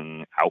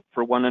looking out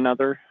for one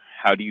another.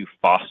 How do you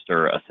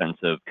foster a sense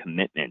of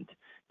commitment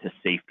to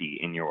safety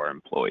in your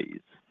employees?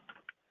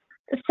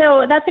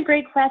 So that's a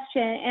great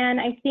question,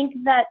 and I think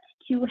that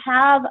to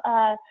have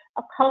a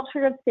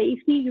culture of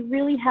safety, you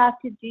really have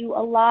to do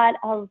a lot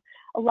of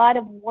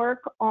work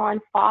on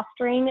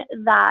fostering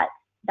that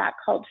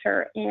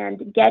culture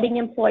and getting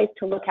employees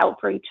to look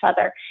out for each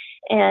other.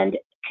 And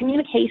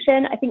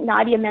communication, I think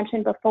Nadia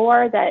mentioned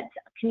before that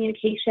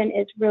communication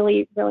is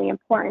really, really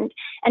important.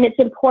 And it's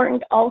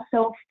important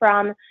also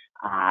from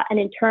an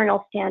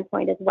internal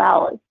standpoint as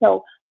well.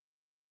 So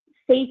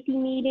safety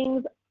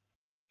meetings,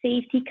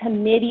 safety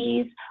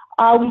committees,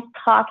 always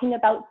talking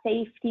about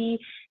safety,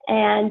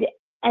 and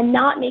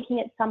not making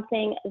it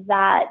something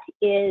that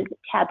is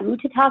taboo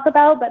to talk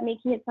about, but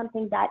making it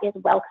something that is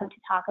welcome to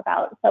talk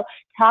about. So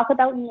talk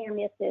about near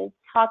misses,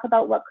 talk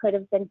about what could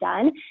have been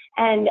done,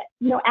 and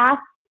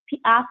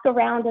ask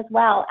around as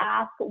well.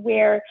 Ask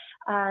where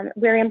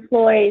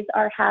employees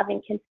are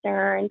having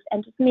concerns,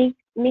 and just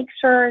make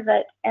sure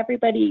that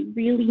everybody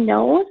really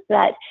knows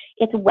that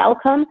it's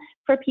welcome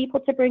for people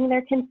to bring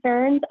their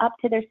concerns up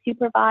to their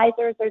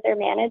supervisors or their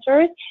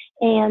managers.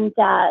 And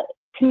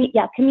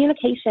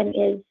communication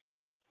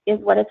is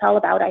what it's all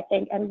about, I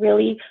think, and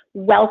really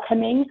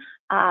welcoming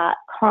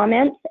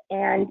comments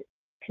and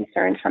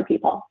concerns from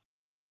people.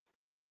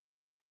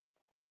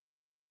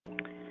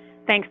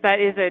 Thanks. That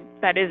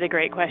is a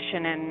great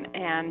question,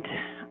 and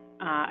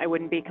I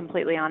wouldn't be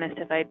completely honest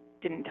if I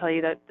didn't tell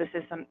you that this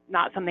is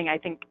not something I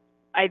think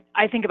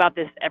about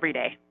this every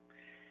day.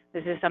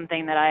 This is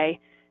something that I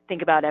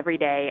think about every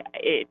day.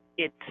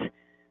 It's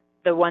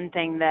the one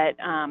thing that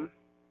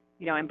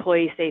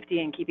employee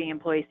safety and keeping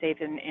employees safe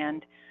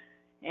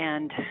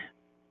and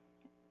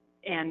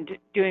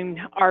doing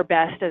our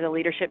best as a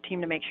leadership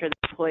team to make sure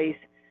that employees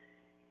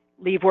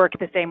leave work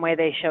the same way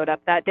they showed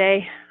up that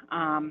day.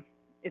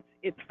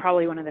 It's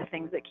probably one of the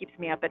things that keeps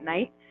me up at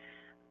night.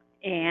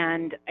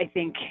 And I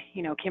think,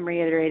 Kim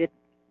reiterated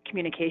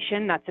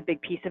communication. That's a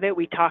big piece of it.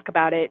 We talk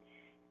about it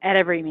at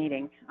every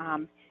meeting.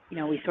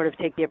 We sort of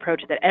take the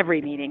approach that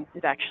every meeting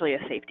is actually a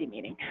safety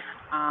meeting.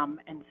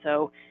 And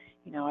so,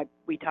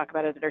 we talk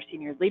about it at our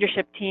senior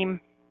leadership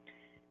team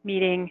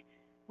meeting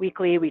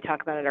weekly. We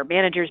talk about it at our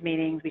managers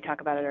meetings. We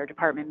talk about it at our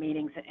department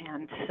meetings.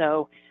 And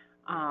so,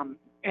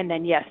 and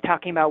then, yes,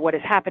 talking about what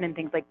has happened and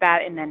things like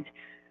that. And then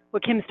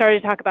what Kim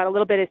started to talk about a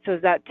little bit is so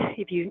that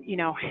if you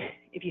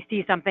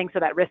see something, so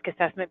that risk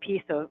assessment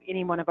piece, so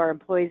any one of our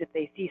employees, if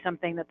they see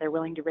something, that they're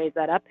willing to raise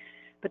that up.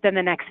 But then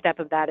the next step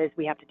of that is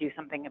we have to do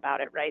something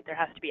about it, right? There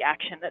has to be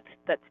action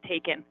that's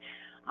taken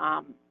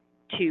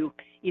to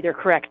either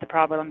correct the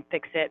problem,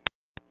 fix it,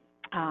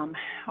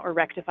 or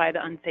rectify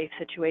the unsafe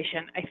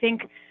situation. I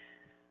think,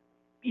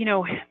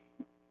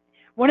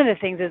 one of the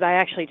things is I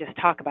actually just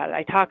talk about it.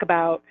 I talk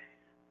about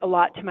a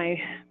lot to my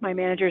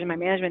managers and my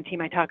management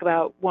team. I talk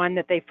about, one,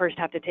 that they first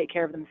have to take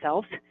care of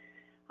themselves,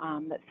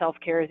 that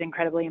self-care is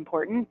incredibly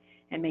important,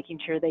 and making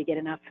sure they get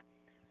enough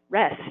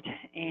rest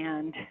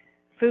and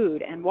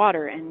food and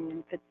water, and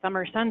if it's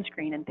summer,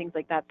 sunscreen and things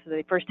like that, so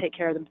they first take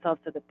care of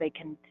themselves so that they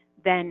can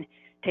then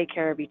take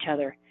care of each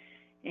other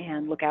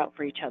and look out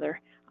for each other.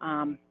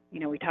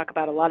 We talk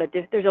about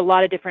there's a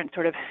lot of different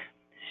sort of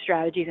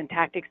strategies and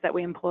tactics that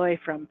we employ,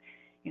 from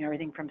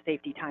everything from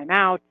safety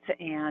timeouts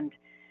and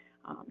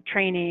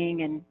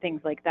training and things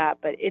like that.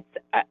 But it's,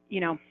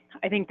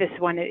 I think this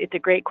one, it's a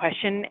great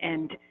question,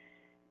 and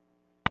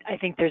I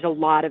think there's a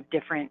lot of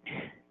different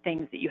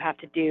things that you have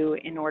to do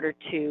in order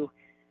to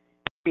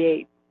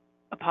create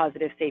a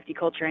positive safety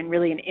culture, and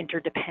really an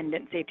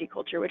interdependent safety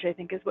culture, which I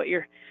think is what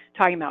you're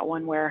talking about,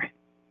 one where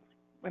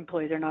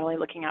employees are not only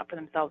looking out for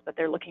themselves, but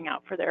they're looking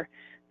out for their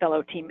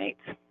fellow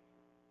teammates.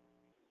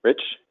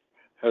 Rich,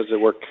 how does it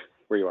work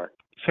where you are?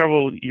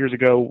 Several years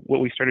ago, what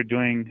we started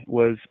doing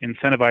was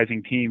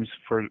incentivizing teams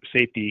for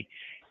safety,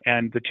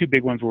 and the two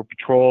big ones were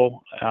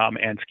patrol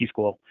and ski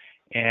school.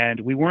 And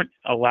we weren't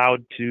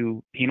allowed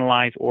to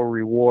penalize or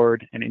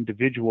reward an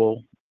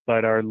individual,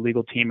 but our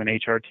legal team and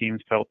HR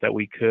teams felt that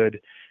we could,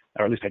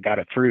 or at least I got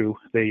it through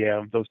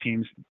those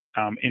teams,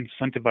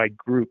 incentivize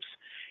groups,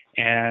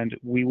 and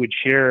we would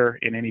share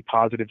in any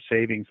positive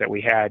savings that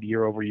we had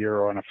year over year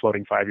or on a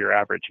floating 5-year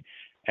average.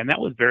 And that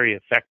was very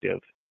effective.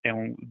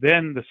 And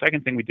then the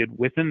second thing we did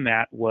within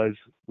that was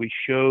we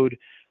showed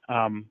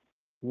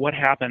what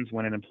happens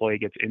when an employee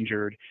gets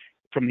injured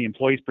from the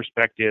employee's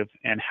perspective,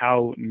 and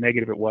how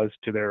negative it was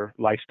to their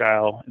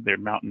lifestyle, their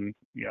mountain,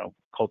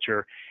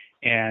 culture.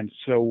 And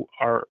so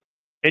our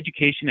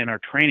education and our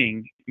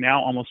training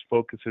now almost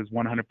focuses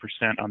 100%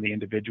 on the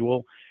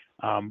individual,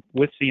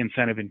 with the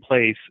incentive in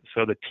place.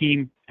 So the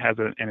team has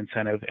an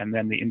incentive, and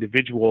then the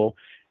individual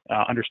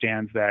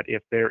understands that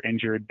if they're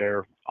injured,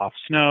 they're off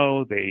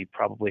snow, they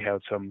probably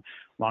have some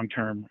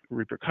long-term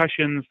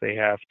repercussions. They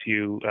have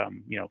to,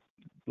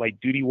 light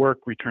duty work,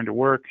 return to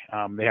work.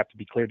 They have to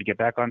be cleared to get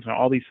back on. So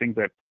all these things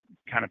that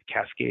kind of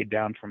cascade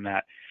down from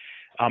that.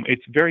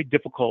 It's very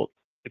difficult.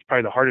 It's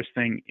probably the hardest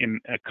thing in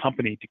a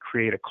company to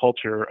create a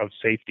culture of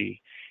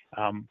safety.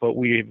 But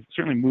we've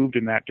certainly moved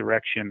in that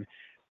direction.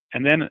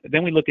 And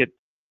then we look at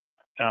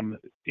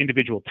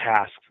individual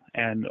tasks.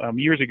 And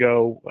years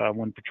ago,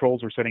 when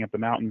patrols were setting up the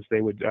mountains,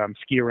 they would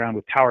ski around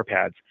with tower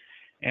pads.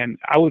 And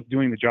I was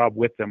doing the job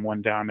with them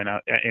one time, and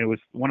it was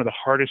one of the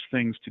hardest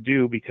things to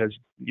do, because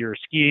you're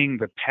skiing,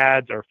 the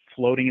pads are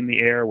floating in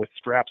the air with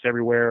straps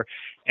everywhere.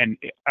 And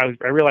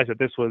I realized that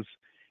this was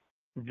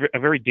a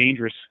very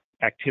dangerous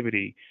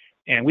activity.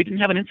 And we didn't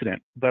have an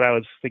incident, but I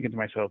was thinking to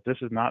myself, this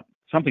is not,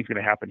 something's going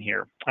to happen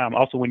here.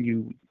 Also, when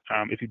you,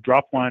 if you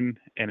drop one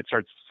and it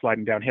starts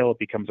sliding downhill, it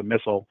becomes a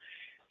missile.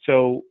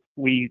 So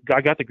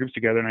I got the groups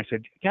together and I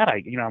said, God,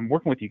 I'm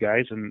working with you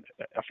guys and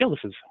I feel this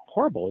is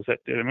horrible.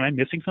 Am I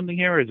missing something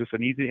here? Is this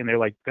an easy? And they're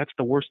like, that's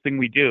the worst thing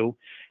we do.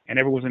 And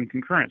everyone's in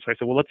concurrence. So I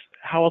said, well,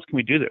 how else can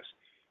we do this?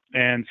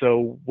 And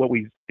so what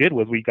we did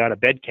was we got a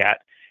bed cat,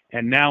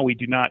 and now we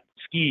do not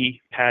ski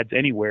pads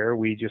anywhere.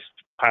 We just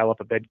pile up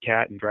a bed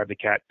cat and drive the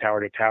cat tower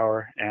to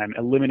tower, and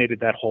eliminated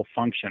that whole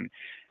function.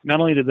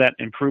 Not only did that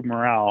improve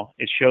morale,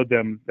 it showed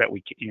them that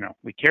we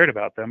cared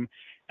about them,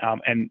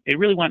 and it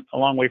really went a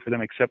long way for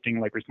them accepting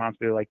like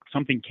responsibility, like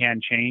something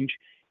can change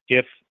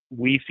if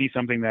we see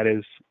something that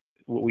is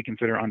what we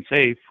consider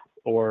unsafe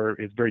or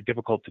is very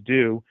difficult to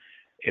do.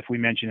 If we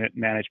mention it,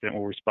 management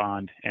will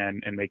respond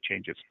and make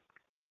changes.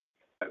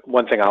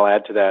 One thing I'll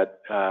add to that,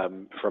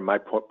 from my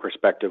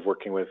perspective,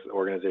 working with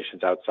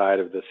organizations outside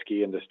of the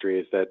ski industry,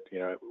 is that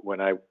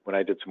when I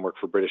did some work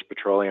for British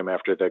Petroleum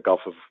after the Gulf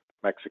of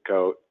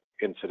Mexico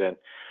incident,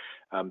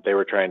 they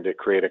were trying to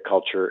create a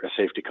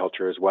safety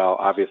culture as well.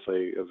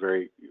 Obviously, a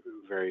very,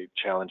 very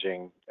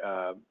challenging.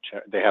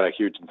 They had a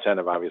huge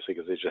incentive, obviously,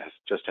 because they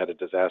just had a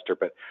disaster.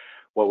 But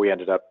what we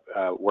ended up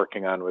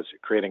working on was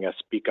creating a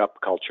speak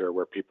up culture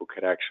where people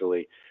could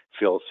actually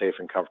feel safe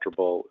and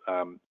comfortable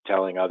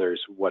telling others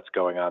what's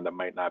going on that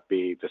might not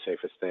be the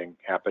safest thing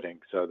happening.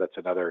 So that's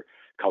another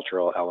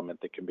cultural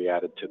element that can be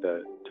added to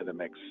the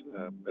mix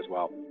as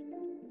well.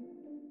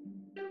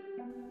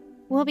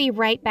 We'll be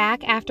right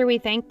back after we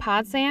thank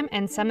PodSam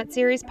and Summit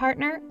Series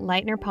partner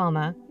Leitner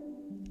Poma.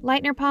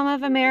 Leitner Poma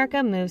of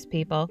America moves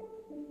people.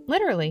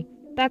 Literally,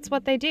 that's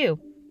what they do,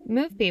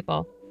 move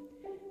people.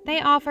 They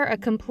offer a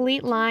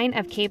complete line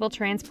of cable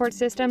transport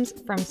systems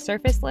from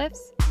surface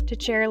lifts to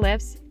chair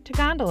lifts to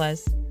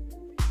gondolas.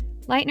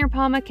 Leitner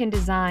Poma can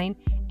design,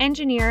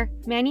 engineer,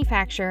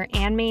 manufacture,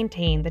 and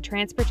maintain the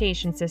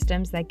transportation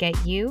systems that get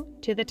you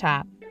to the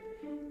top.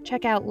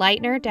 Check out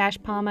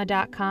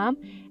Leitner-Poma.com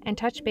and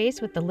touch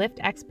base with the lift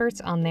experts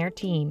on their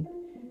team.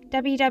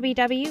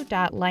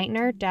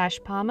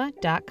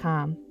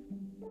 www.leitner-Poma.com.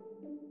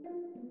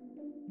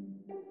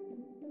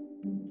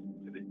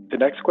 The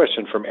next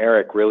question from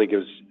Eric really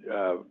gives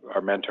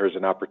our mentors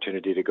an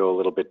opportunity to go a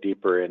little bit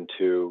deeper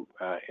into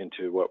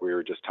what we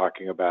were just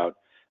talking about,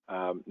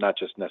 not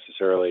just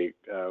necessarily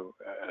a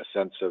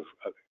sense of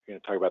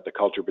talk about the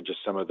culture, but just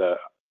some of the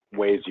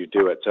ways you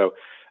do it. So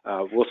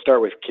we'll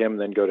start with Kim,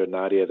 then go to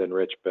Nadia, then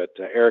Rich. But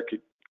Eric,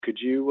 could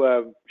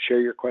you share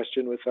your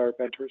question with our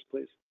mentors,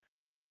 please?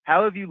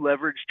 How have you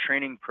leveraged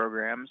training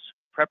programs,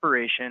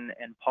 preparation,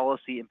 and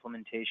policy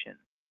implementation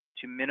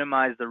to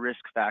minimize the risk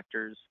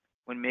factors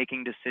when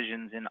making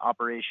decisions in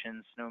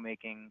operations,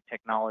 snowmaking,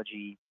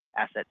 technology,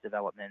 asset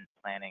development,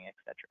 planning,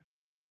 etc.?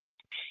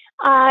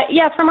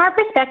 From our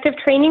perspective,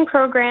 training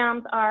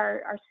programs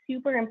are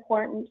super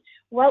important.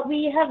 What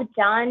we have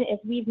done is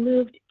we've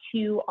moved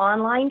to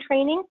online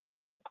training.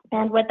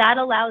 And what that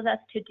allows us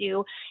to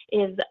do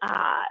is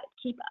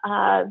keep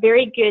a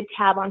very good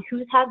tab on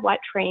who's had what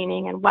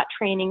training and what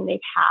training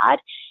they've had.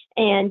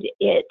 And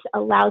it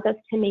allows us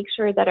to make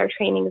sure that our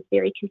training is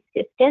very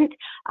consistent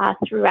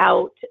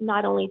throughout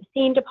not only the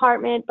same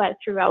department, but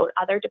throughout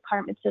other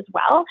departments as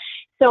well.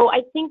 So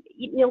I think,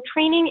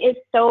 training is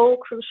so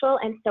crucial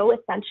and so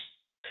essential.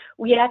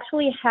 We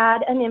actually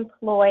had an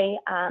employee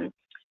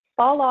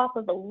fall off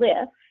of a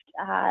lift,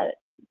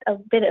 a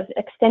bit of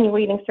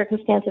extenuating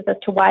circumstances as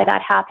to why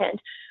that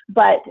happened.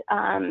 But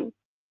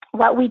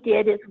what we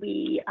did is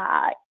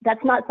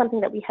that's not something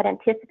that we had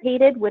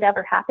anticipated would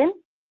ever happen.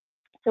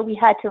 So we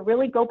had to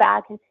really go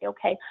back and say,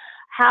 okay,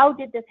 how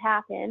did this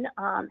happen?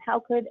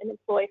 How could an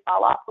employee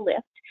fall off the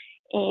lift?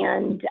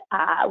 And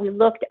we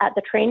looked at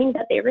the training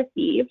that they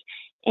received,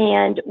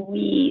 and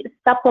we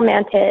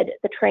supplemented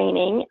the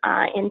training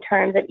in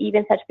terms of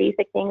even such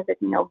basic things as,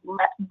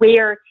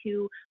 where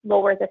to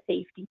lower the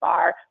safety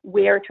bar,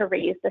 where to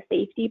raise the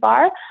safety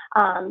bar,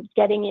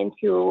 getting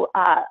into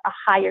a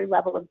higher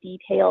level of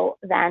detail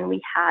than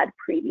we had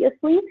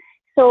previously.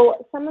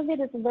 So some of it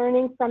is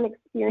learning from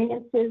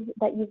experiences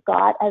that you've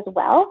got as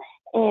well,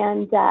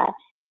 and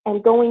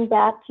going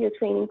back to your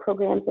training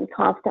programs and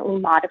constantly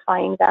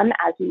modifying them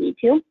as you need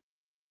to.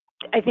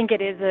 I think it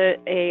is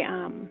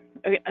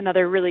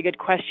another really good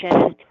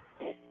question.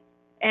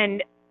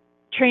 And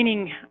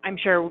training, I'm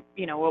sure,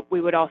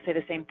 we would all say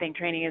the same thing.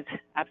 Training is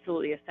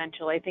absolutely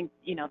essential. I think,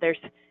 there's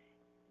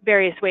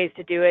various ways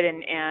to do it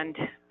and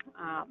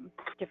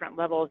different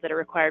levels that are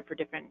required for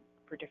different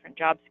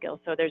job skills.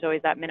 So there's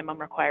always that minimum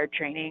required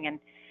training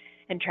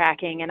and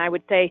tracking. And I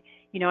would say,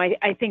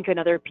 I think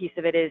another piece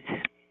of it is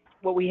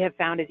what we have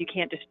found is you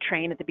can't just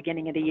train at the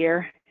beginning of the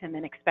year and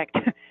then expect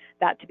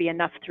that to be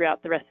enough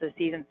throughout the rest of the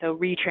season. So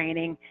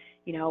retraining,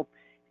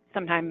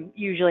 sometime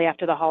usually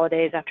after the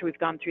holidays, after we've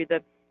gone through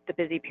the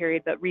busy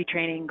period, but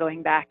retraining,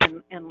 going back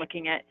and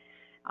looking at,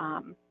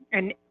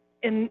 and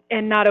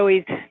not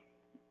always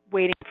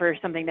waiting for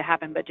something to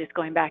happen, but just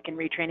going back and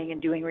retraining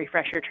and doing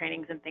refresher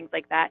trainings and things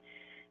like that.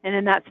 And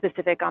then that's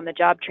specific on the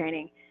job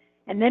training.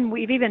 And then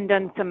we've even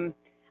done some,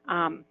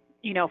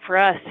 for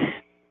us,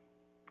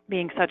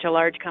 being such a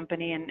large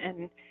company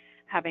and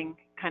having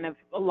kind of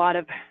a lot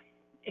of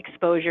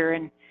exposure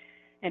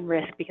and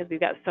risk because we've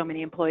got so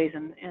many employees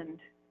and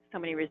so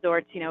many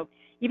resorts,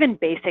 even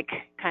basic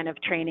kind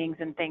of trainings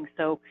and things.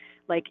 So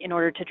like in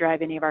order to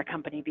drive any of our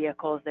company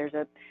vehicles, there's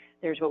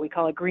what we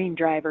call a green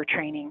driver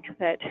training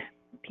that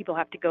people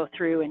have to go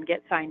through and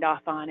get signed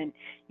off on. And,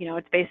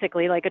 it's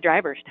basically like a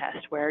driver's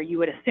test where you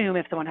would assume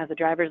if someone has a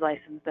driver's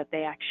license that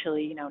they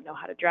actually, know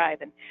how to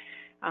drive. And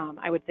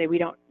I would say we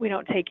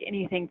don't take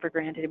anything for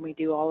granted, and we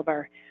do all of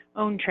our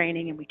own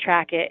training and we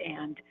track it,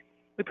 and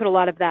we put a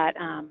lot of that,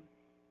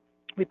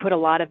 we put a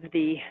lot of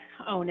the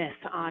onus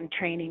on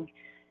training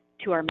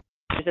to our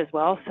managers as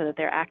well, so that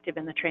they're active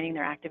in the training,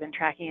 they're active in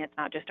tracking it. It's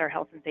not just our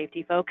health and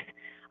safety folks,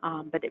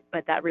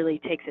 but that really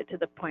takes it to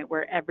the point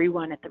where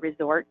everyone at the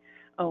resort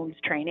owns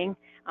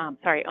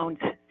owns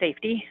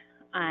safety.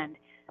 And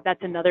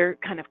that's another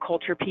kind of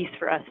culture piece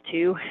for us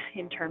too,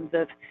 in terms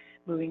of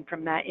moving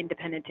from that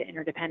independent to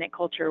interdependent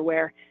culture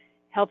where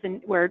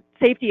where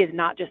safety is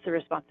not just the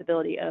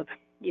responsibility of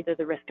either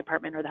the risk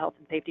department or the health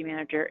and safety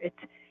manager.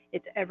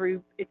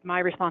 It's my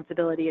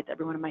responsibility, it's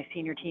every one of my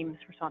senior team's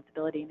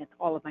responsibility, and it's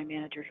all of my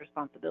managers'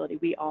 responsibility.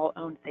 We all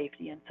own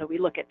safety, and so we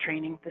look at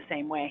training the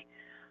same way,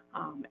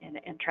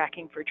 and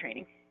tracking for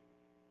training.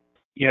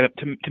 Yeah,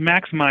 to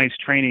maximize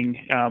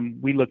training,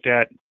 we looked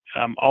at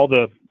all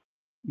the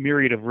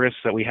myriad of risks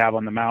that we have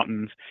on the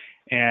mountains,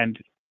 and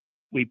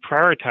we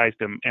prioritized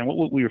them. And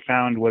what we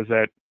found was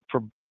that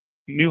for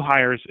new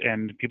hires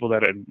and people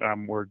that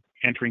were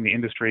entering the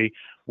industry,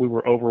 we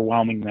were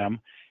overwhelming them.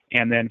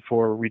 And then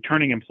for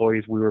returning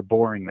employees, we were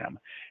boring them.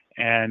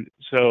 And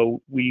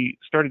so we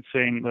started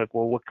saying, like,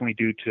 well, what can we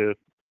do to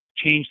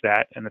change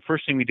that? And the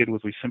first thing we did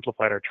was we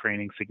simplified our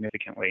training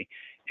significantly.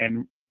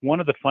 And one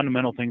of the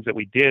fundamental things that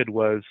we did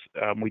was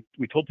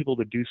we told people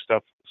to do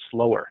stuff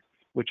slower,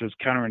 which was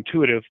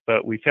counterintuitive,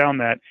 but we found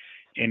that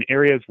in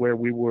areas where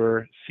we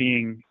were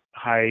seeing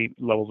high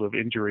levels of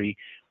injury,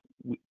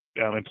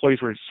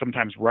 employees were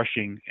sometimes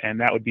rushing, and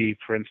that would be,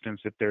 for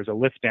instance, if there's a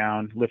lift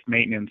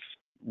maintenance,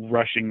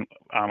 rushing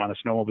on a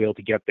snowmobile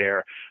to get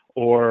there,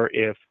 or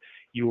if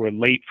you were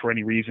late for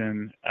any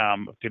reason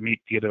to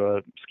get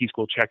a ski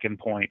school check-in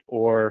point,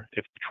 or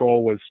if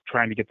patrol was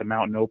trying to get the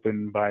mountain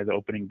open by the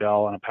opening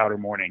bell on a powder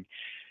morning.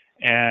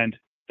 And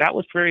that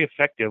was very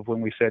effective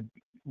when we said,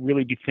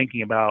 really be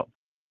thinking about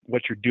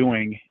what you're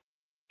doing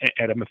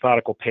at a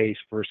methodical pace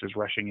versus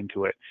rushing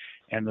into it.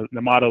 And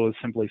the motto is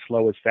simply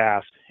slow is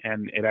fast,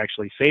 and it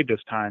actually saved us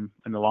time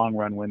in the long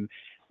run when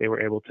they were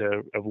able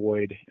to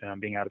avoid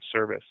being out of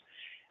service.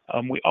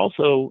 We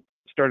also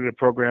started a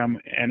program,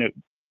 and it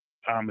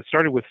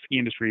started with ski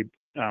industry.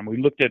 We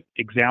looked at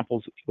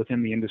examples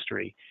within the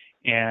industry,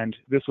 and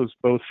this was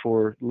both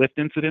for lift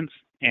incidents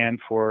and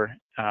for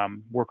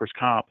workers'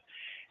 comp.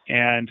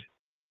 And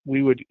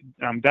we would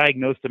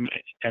diagnose them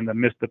and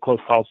the close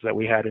calls that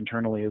we had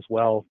internally as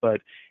well.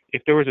 But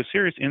if there was a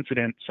serious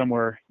incident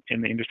somewhere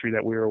in the industry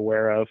that we were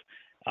aware of,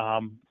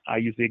 I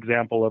use the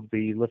example of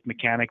the lift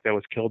mechanic that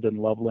was killed in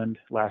Loveland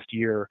last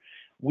year.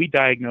 We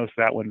diagnosed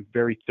that one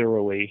very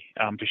thoroughly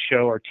to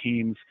show our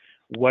teams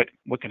what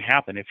can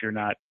happen if you're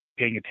not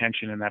paying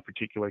attention in that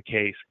particular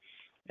case.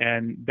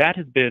 And that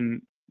has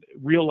been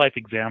real life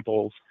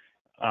examples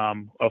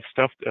of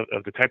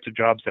the types of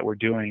jobs that we're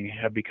doing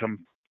have become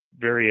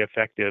very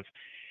effective.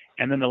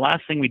 And then the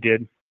last thing we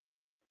did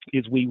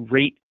is we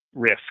rate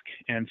risk.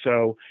 And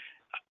so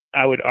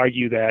I would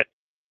argue that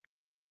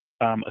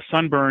a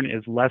sunburn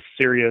is less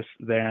serious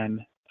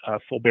than a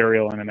full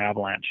burial in an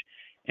avalanche.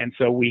 And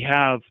so we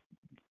have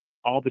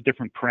all the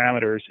different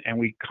parameters, and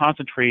we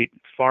concentrate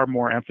far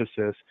more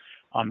emphasis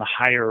on the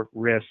higher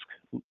risk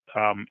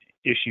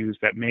issues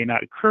that may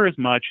not occur as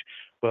much,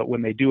 but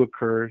when they do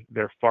occur,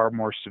 they're far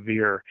more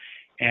severe.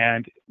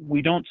 And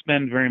we don't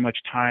spend very much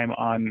time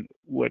on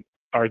what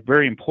are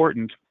very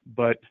important,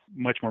 but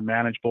much more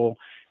manageable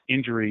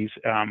injuries,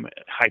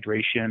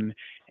 hydration,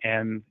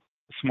 and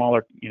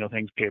smaller,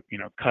 things,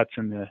 cuts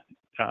in the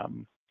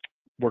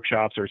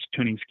workshops or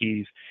tuning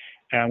skis.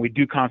 And we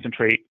do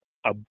concentrate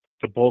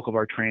the bulk of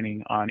our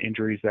training on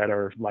injuries that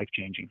are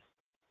life-changing.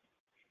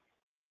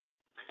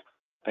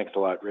 Thanks a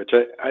lot, Rich.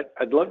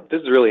 I'd love,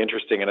 this is really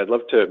interesting, and I'd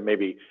love to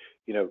maybe,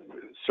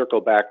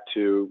 circle back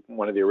to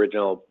one of the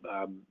original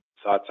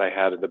thoughts I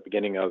had at the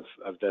beginning of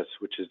this,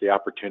 which is the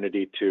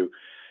opportunity to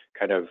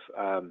kind of,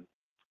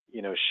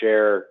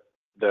 share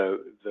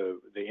the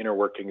inner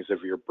workings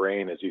of your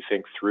brain as you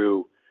think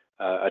through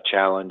a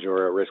challenge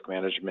or a risk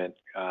management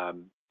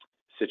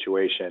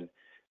situation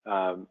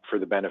for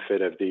the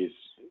benefit of these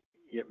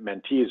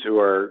mentees who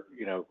are,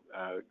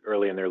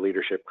 early in their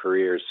leadership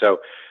careers. So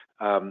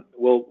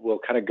we'll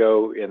kind of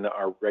go in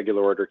our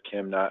regular order,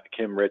 Kim,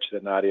 Rich,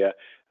 then Nadia.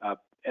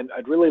 And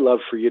I'd really love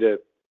for you to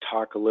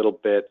talk a little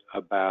bit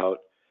about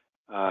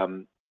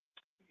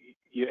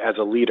you as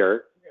a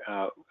leader.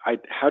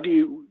 How do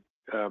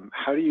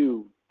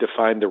you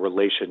define the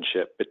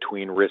relationship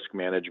between risk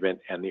management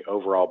and the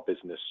overall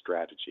business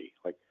strategy?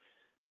 Like,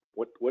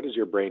 What does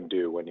your brain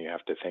do when you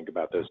have to think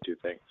about those two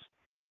things?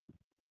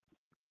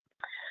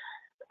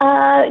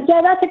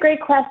 Yeah, that's a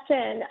great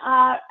question.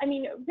 I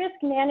mean, risk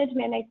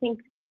management, I think,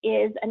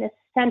 is an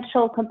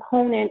essential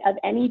component of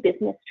any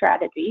business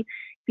strategy,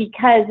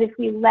 because if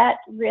we let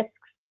risks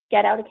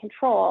get out of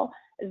control,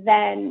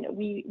 then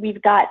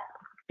we've got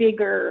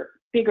bigger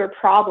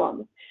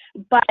problems.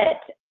 But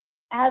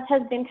as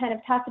has been kind of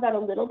talked about a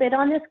little bit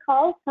on this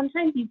call,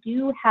 sometimes you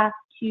do have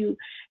to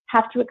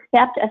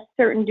accept a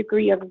certain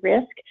degree of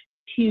risk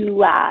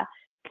to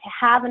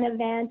have an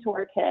event,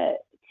 or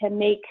to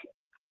make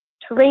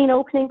terrain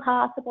opening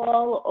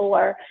possible,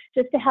 or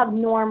just to have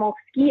normal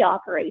ski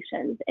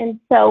operations. And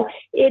so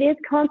it is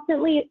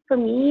constantly, for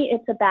me,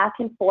 it's a back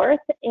and forth,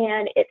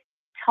 and it's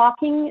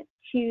talking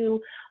to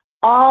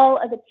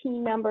all of the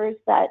team members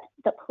that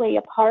play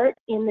a part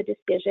in the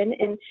decision,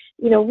 and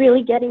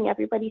really getting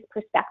everybody's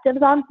perspectives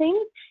on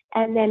things,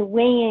 and then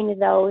weighing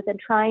those and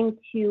trying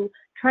to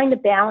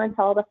balance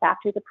all the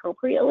factors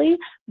appropriately,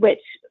 which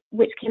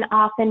can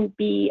often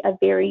be a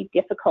very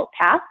difficult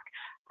task.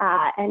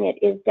 And it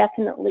is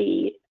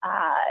definitely,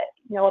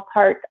 a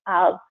part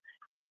of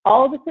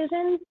all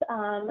decisions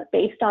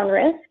based on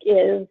risk,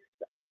 is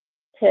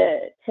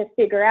to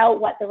figure out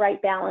what the right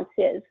balance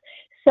is.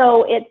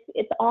 So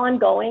it's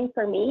ongoing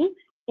for me,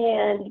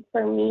 and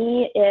for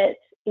me it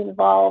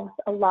involves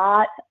a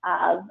lot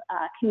of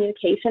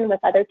communication with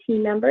other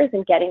team members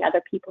and getting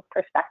other people's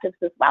perspectives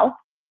as well.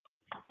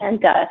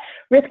 And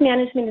risk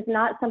management is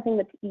not something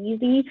that's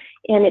easy,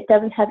 and it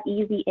doesn't have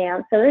easy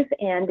answers,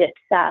 and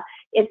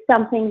it's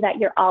something that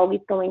you're always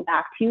going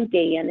back to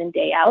day in and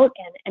day out,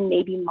 and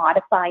maybe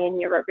modifying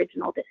your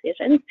original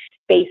decisions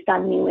based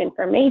on new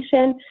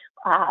information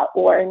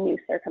or new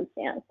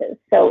circumstances.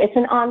 So it's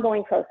an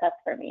ongoing process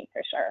for me,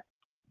 for sure.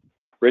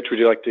 Rich, would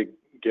you like to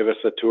give us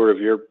a tour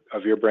of your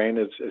brain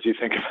as you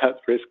think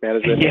about risk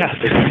management Yeah.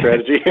 and business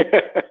strategy?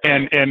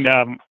 and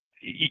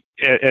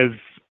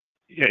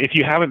if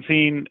you haven't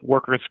seen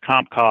workers'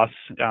 comp costs,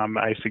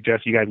 I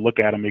suggest you guys look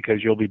at them,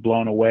 because you'll be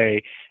blown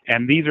away.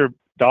 And these are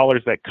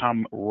dollars that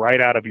come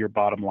right out of your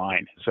bottom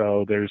line.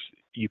 So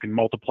you can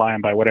multiply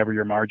them by whatever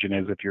your margin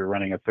is. If you're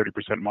running a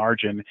 30%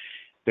 margin,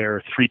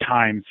 they're 3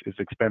 times as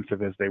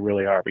expensive as they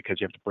really are, because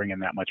you have to bring in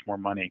that much more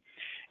money.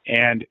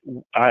 And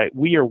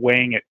we are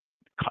weighing it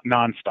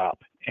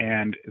nonstop.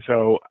 And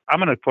so I'm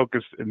going to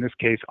focus in this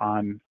case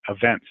on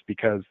events,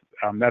 because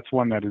that's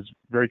one that is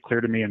very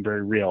clear to me and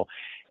very real.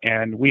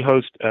 And we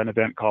host an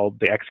event called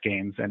the X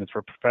Games, and it's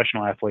for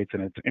professional athletes,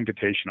 and it's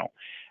invitational.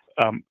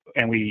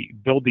 And we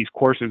build these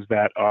courses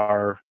that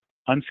are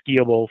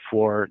unskiable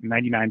for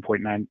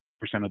 99.9%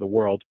 of the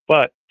world.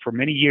 But for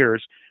many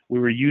years, we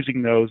were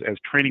using those as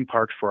training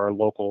parks for our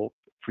local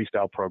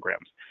freestyle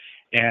programs.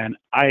 And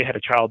I had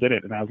a child in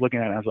it, and I was looking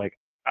at it, and I was like,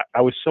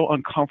 I was so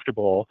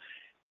uncomfortable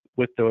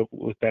with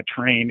that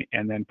terrain,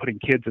 and then putting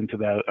kids into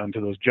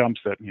those jumps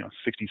that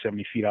 60,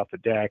 70 feet off the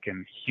deck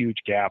and huge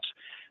gaps,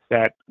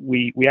 that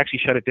we actually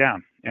shut it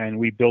down, and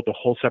we built a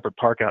whole separate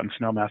park out in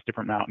Snowmass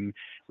Different Mountain.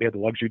 We had the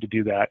luxury to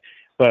do that,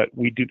 but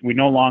we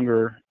no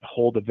longer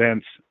hold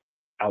events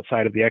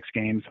outside of the X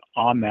Games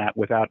on that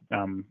without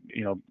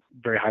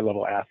very high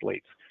level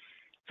athletes.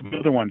 Some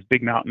other ones,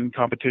 big mountain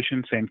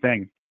competition, same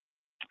thing.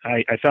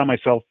 I found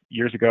myself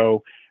years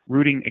ago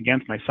rooting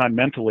against my son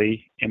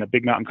mentally in a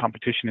big mountain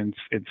competition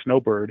in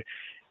Snowbird,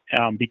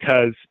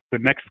 because the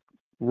next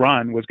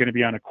run was going to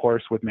be on a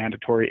course with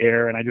mandatory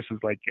air, and I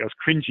was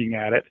cringing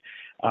at it.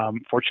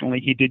 Fortunately,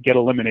 he did get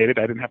eliminated.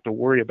 I didn't have to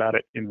worry about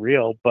it in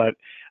real, but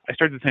I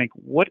started to think,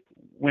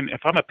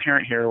 if I'm a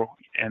parent here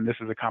and this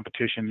is a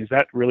competition, is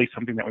that really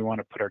something that we want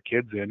to put our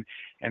kids in?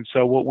 And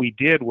so what we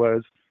did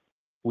was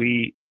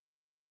we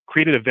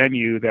created a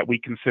venue that we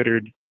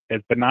considered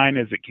as benign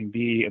as it can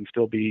be and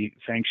still be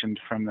sanctioned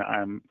from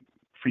the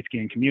free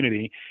skiing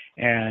community,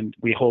 and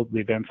we hold the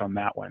events on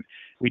that one.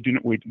 We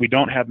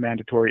don't have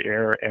mandatory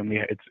air, and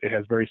it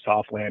has very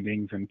soft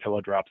landings and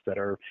pillow drops that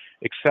are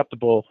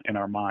acceptable in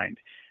our mind.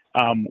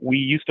 We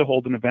used to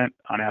hold an event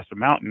on Aspen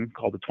Mountain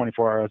called the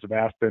 24 Hours of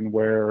Aspen,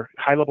 where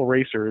high-level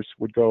racers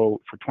would go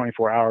for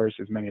 24 hours,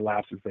 as many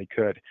laps as they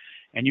could.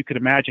 And you could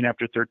imagine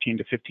after 13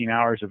 to 15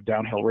 hours of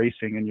downhill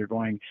racing, and you're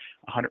going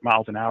 100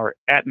 miles an hour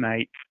at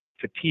night,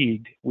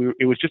 fatigued,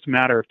 it was just a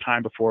matter of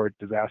time before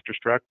disaster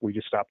struck. We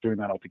just stopped doing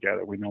that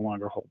altogether. We no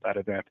longer hold that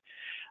event.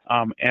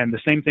 And the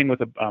same thing with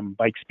the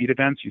bike speed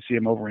events. You see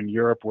them over in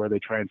Europe, where they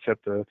try and set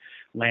the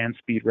land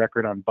speed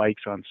record on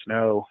bikes on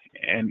snow.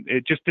 And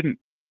it just didn't,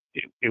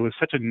 it was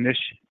such a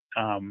niche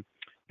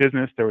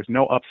business. There was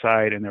no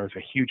upside, and there was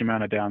a huge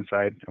amount of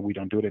downside, and we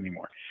don't do it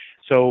anymore.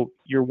 So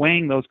you're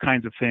weighing those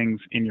kinds of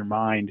things in your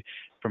mind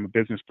from a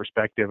business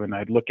perspective, and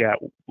I'd look at,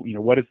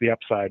 what is the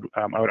upside?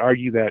 I would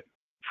argue that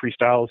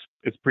freestyle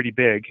is pretty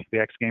big. The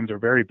X Games are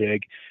very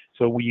big.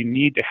 So you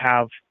need to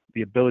have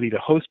the ability to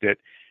host it.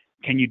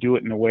 Can you do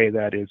it in a way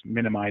that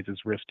minimizes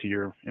risk to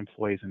your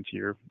employees and to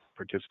your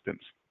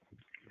participants?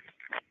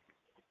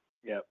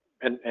 Yeah,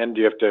 and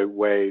you have to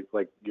weigh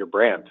your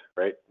brand,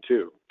 right?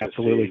 Too.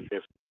 Absolutely.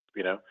 If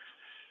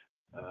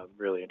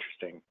really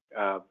interesting.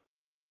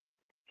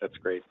 That's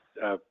great.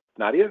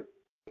 Nadia?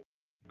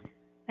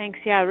 Thanks.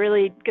 Yeah,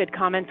 really good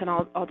comments, and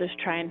I'll just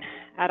try and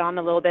add on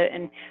a little bit.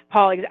 And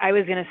Paul, I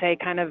was going to say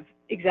kind of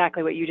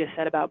exactly what you just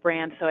said about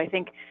brand. So I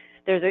think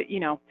there's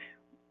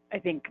I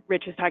think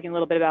Rich was talking a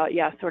little bit about,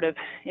 sort of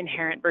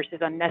inherent versus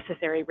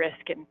unnecessary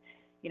risk, and,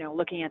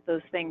 looking at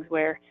those things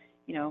where,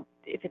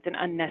 if it's an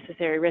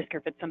unnecessary risk or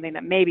if it's something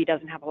that maybe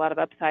doesn't have a lot of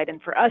upside. And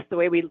for us, the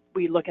way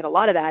we look at a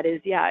lot of that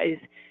is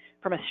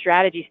from a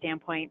strategy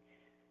standpoint,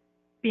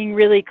 being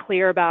really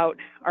clear about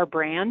our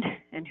brand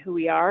and who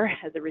we are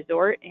as a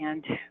resort,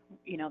 and,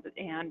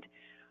 and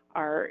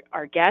our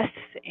guests,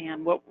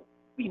 and what,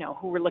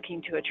 who we're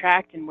looking to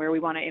attract, and where we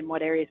want to, in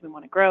what areas we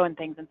want to grow and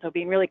things. And so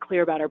being really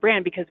clear about our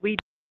brand, because we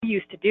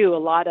used to do a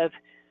lot of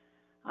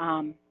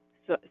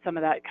some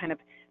of that kind of,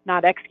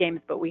 not X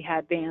Games, but we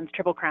had Vans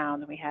Triple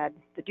Crown, and we had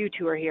the Dew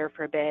Tour here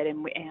for a bit,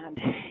 and we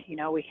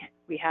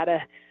had a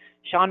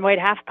Shaun White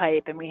half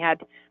pipe, and we had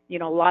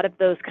a lot of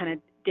those kind of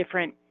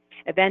different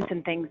events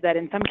and things that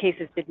in some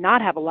cases did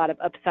not have a lot of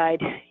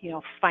upside,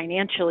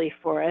 financially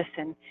for us,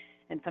 and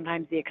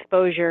sometimes the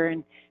exposure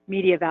and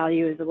media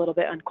value is a little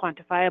bit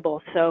unquantifiable.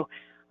 So,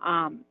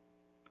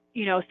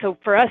 so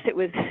for us it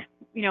was,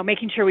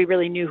 making sure we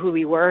really knew who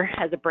we were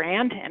as a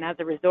brand and as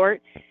a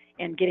resort,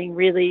 and getting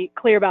really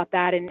clear about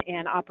that,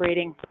 and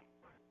operating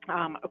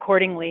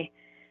accordingly.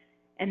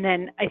 And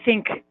then I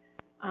think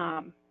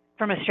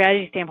from a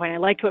strategy standpoint, I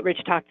liked what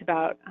Rich talked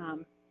about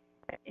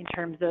in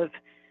terms of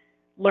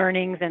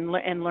learnings and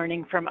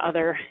learning from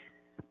other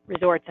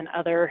resorts and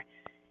other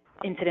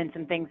incidents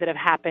and things that have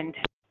happened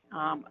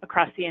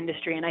across the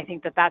industry. And I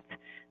think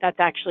that's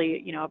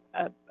actually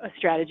a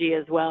strategy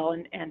as well,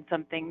 and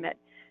something that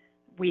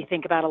we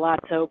think about a lot.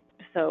 So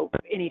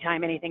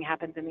anytime anything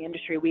happens in the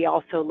industry, we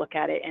also look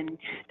at it and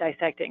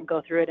dissect it and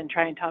go through it and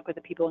try and talk with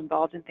the people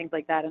involved and things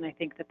like that. And I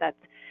think that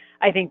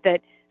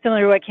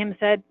similar to what Kim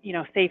said,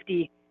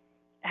 safety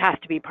has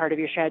to be part of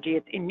your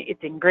strategy.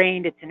 It's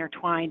ingrained, it's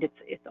intertwined,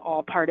 it's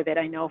all part of it.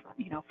 I know,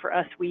 for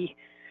us, we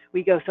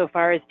go so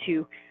far as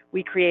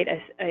we create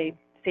a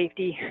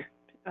safety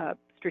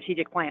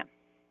strategic plan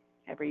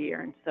every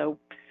year. And so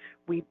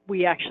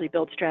we actually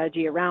build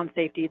strategy around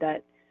safety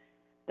that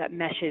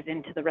meshes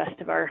into the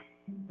rest of our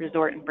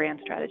resort and brand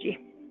strategy.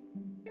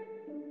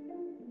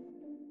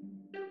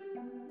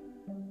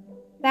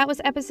 That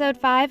was episode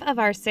 5 of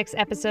our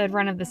 6-episode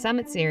run of the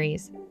Summit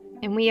series.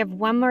 And we have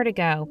one more to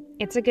go.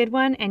 It's a good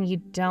one, and you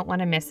don't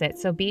want to miss it.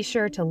 So be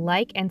sure to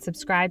like and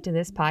subscribe to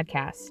this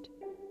podcast.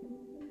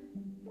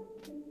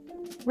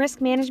 Risk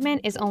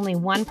management is only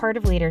one part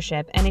of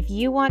leadership, and if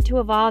you want to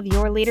evolve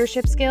your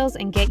leadership skills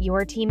and get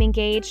your team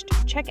engaged,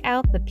 check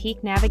out the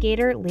Peak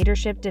Navigator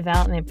Leadership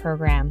Development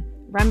Program,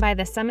 run by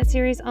the Summit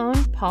Series'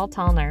 own Paul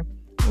Tallner.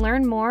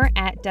 Learn more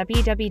at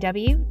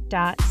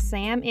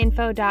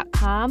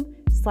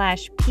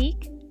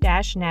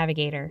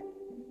www.saminfo.com/peak-navigator.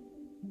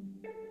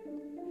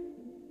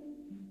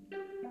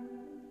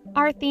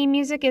 Our theme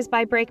music is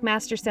by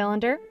Breakmaster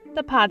Cylinder.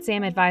 The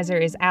PodSam advisor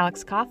is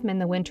Alex Kaufman,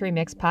 the Wintry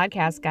Mix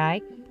podcast guy.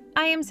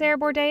 I am Sarah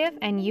Bordeev,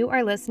 and you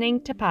are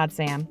listening to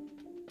PodSam.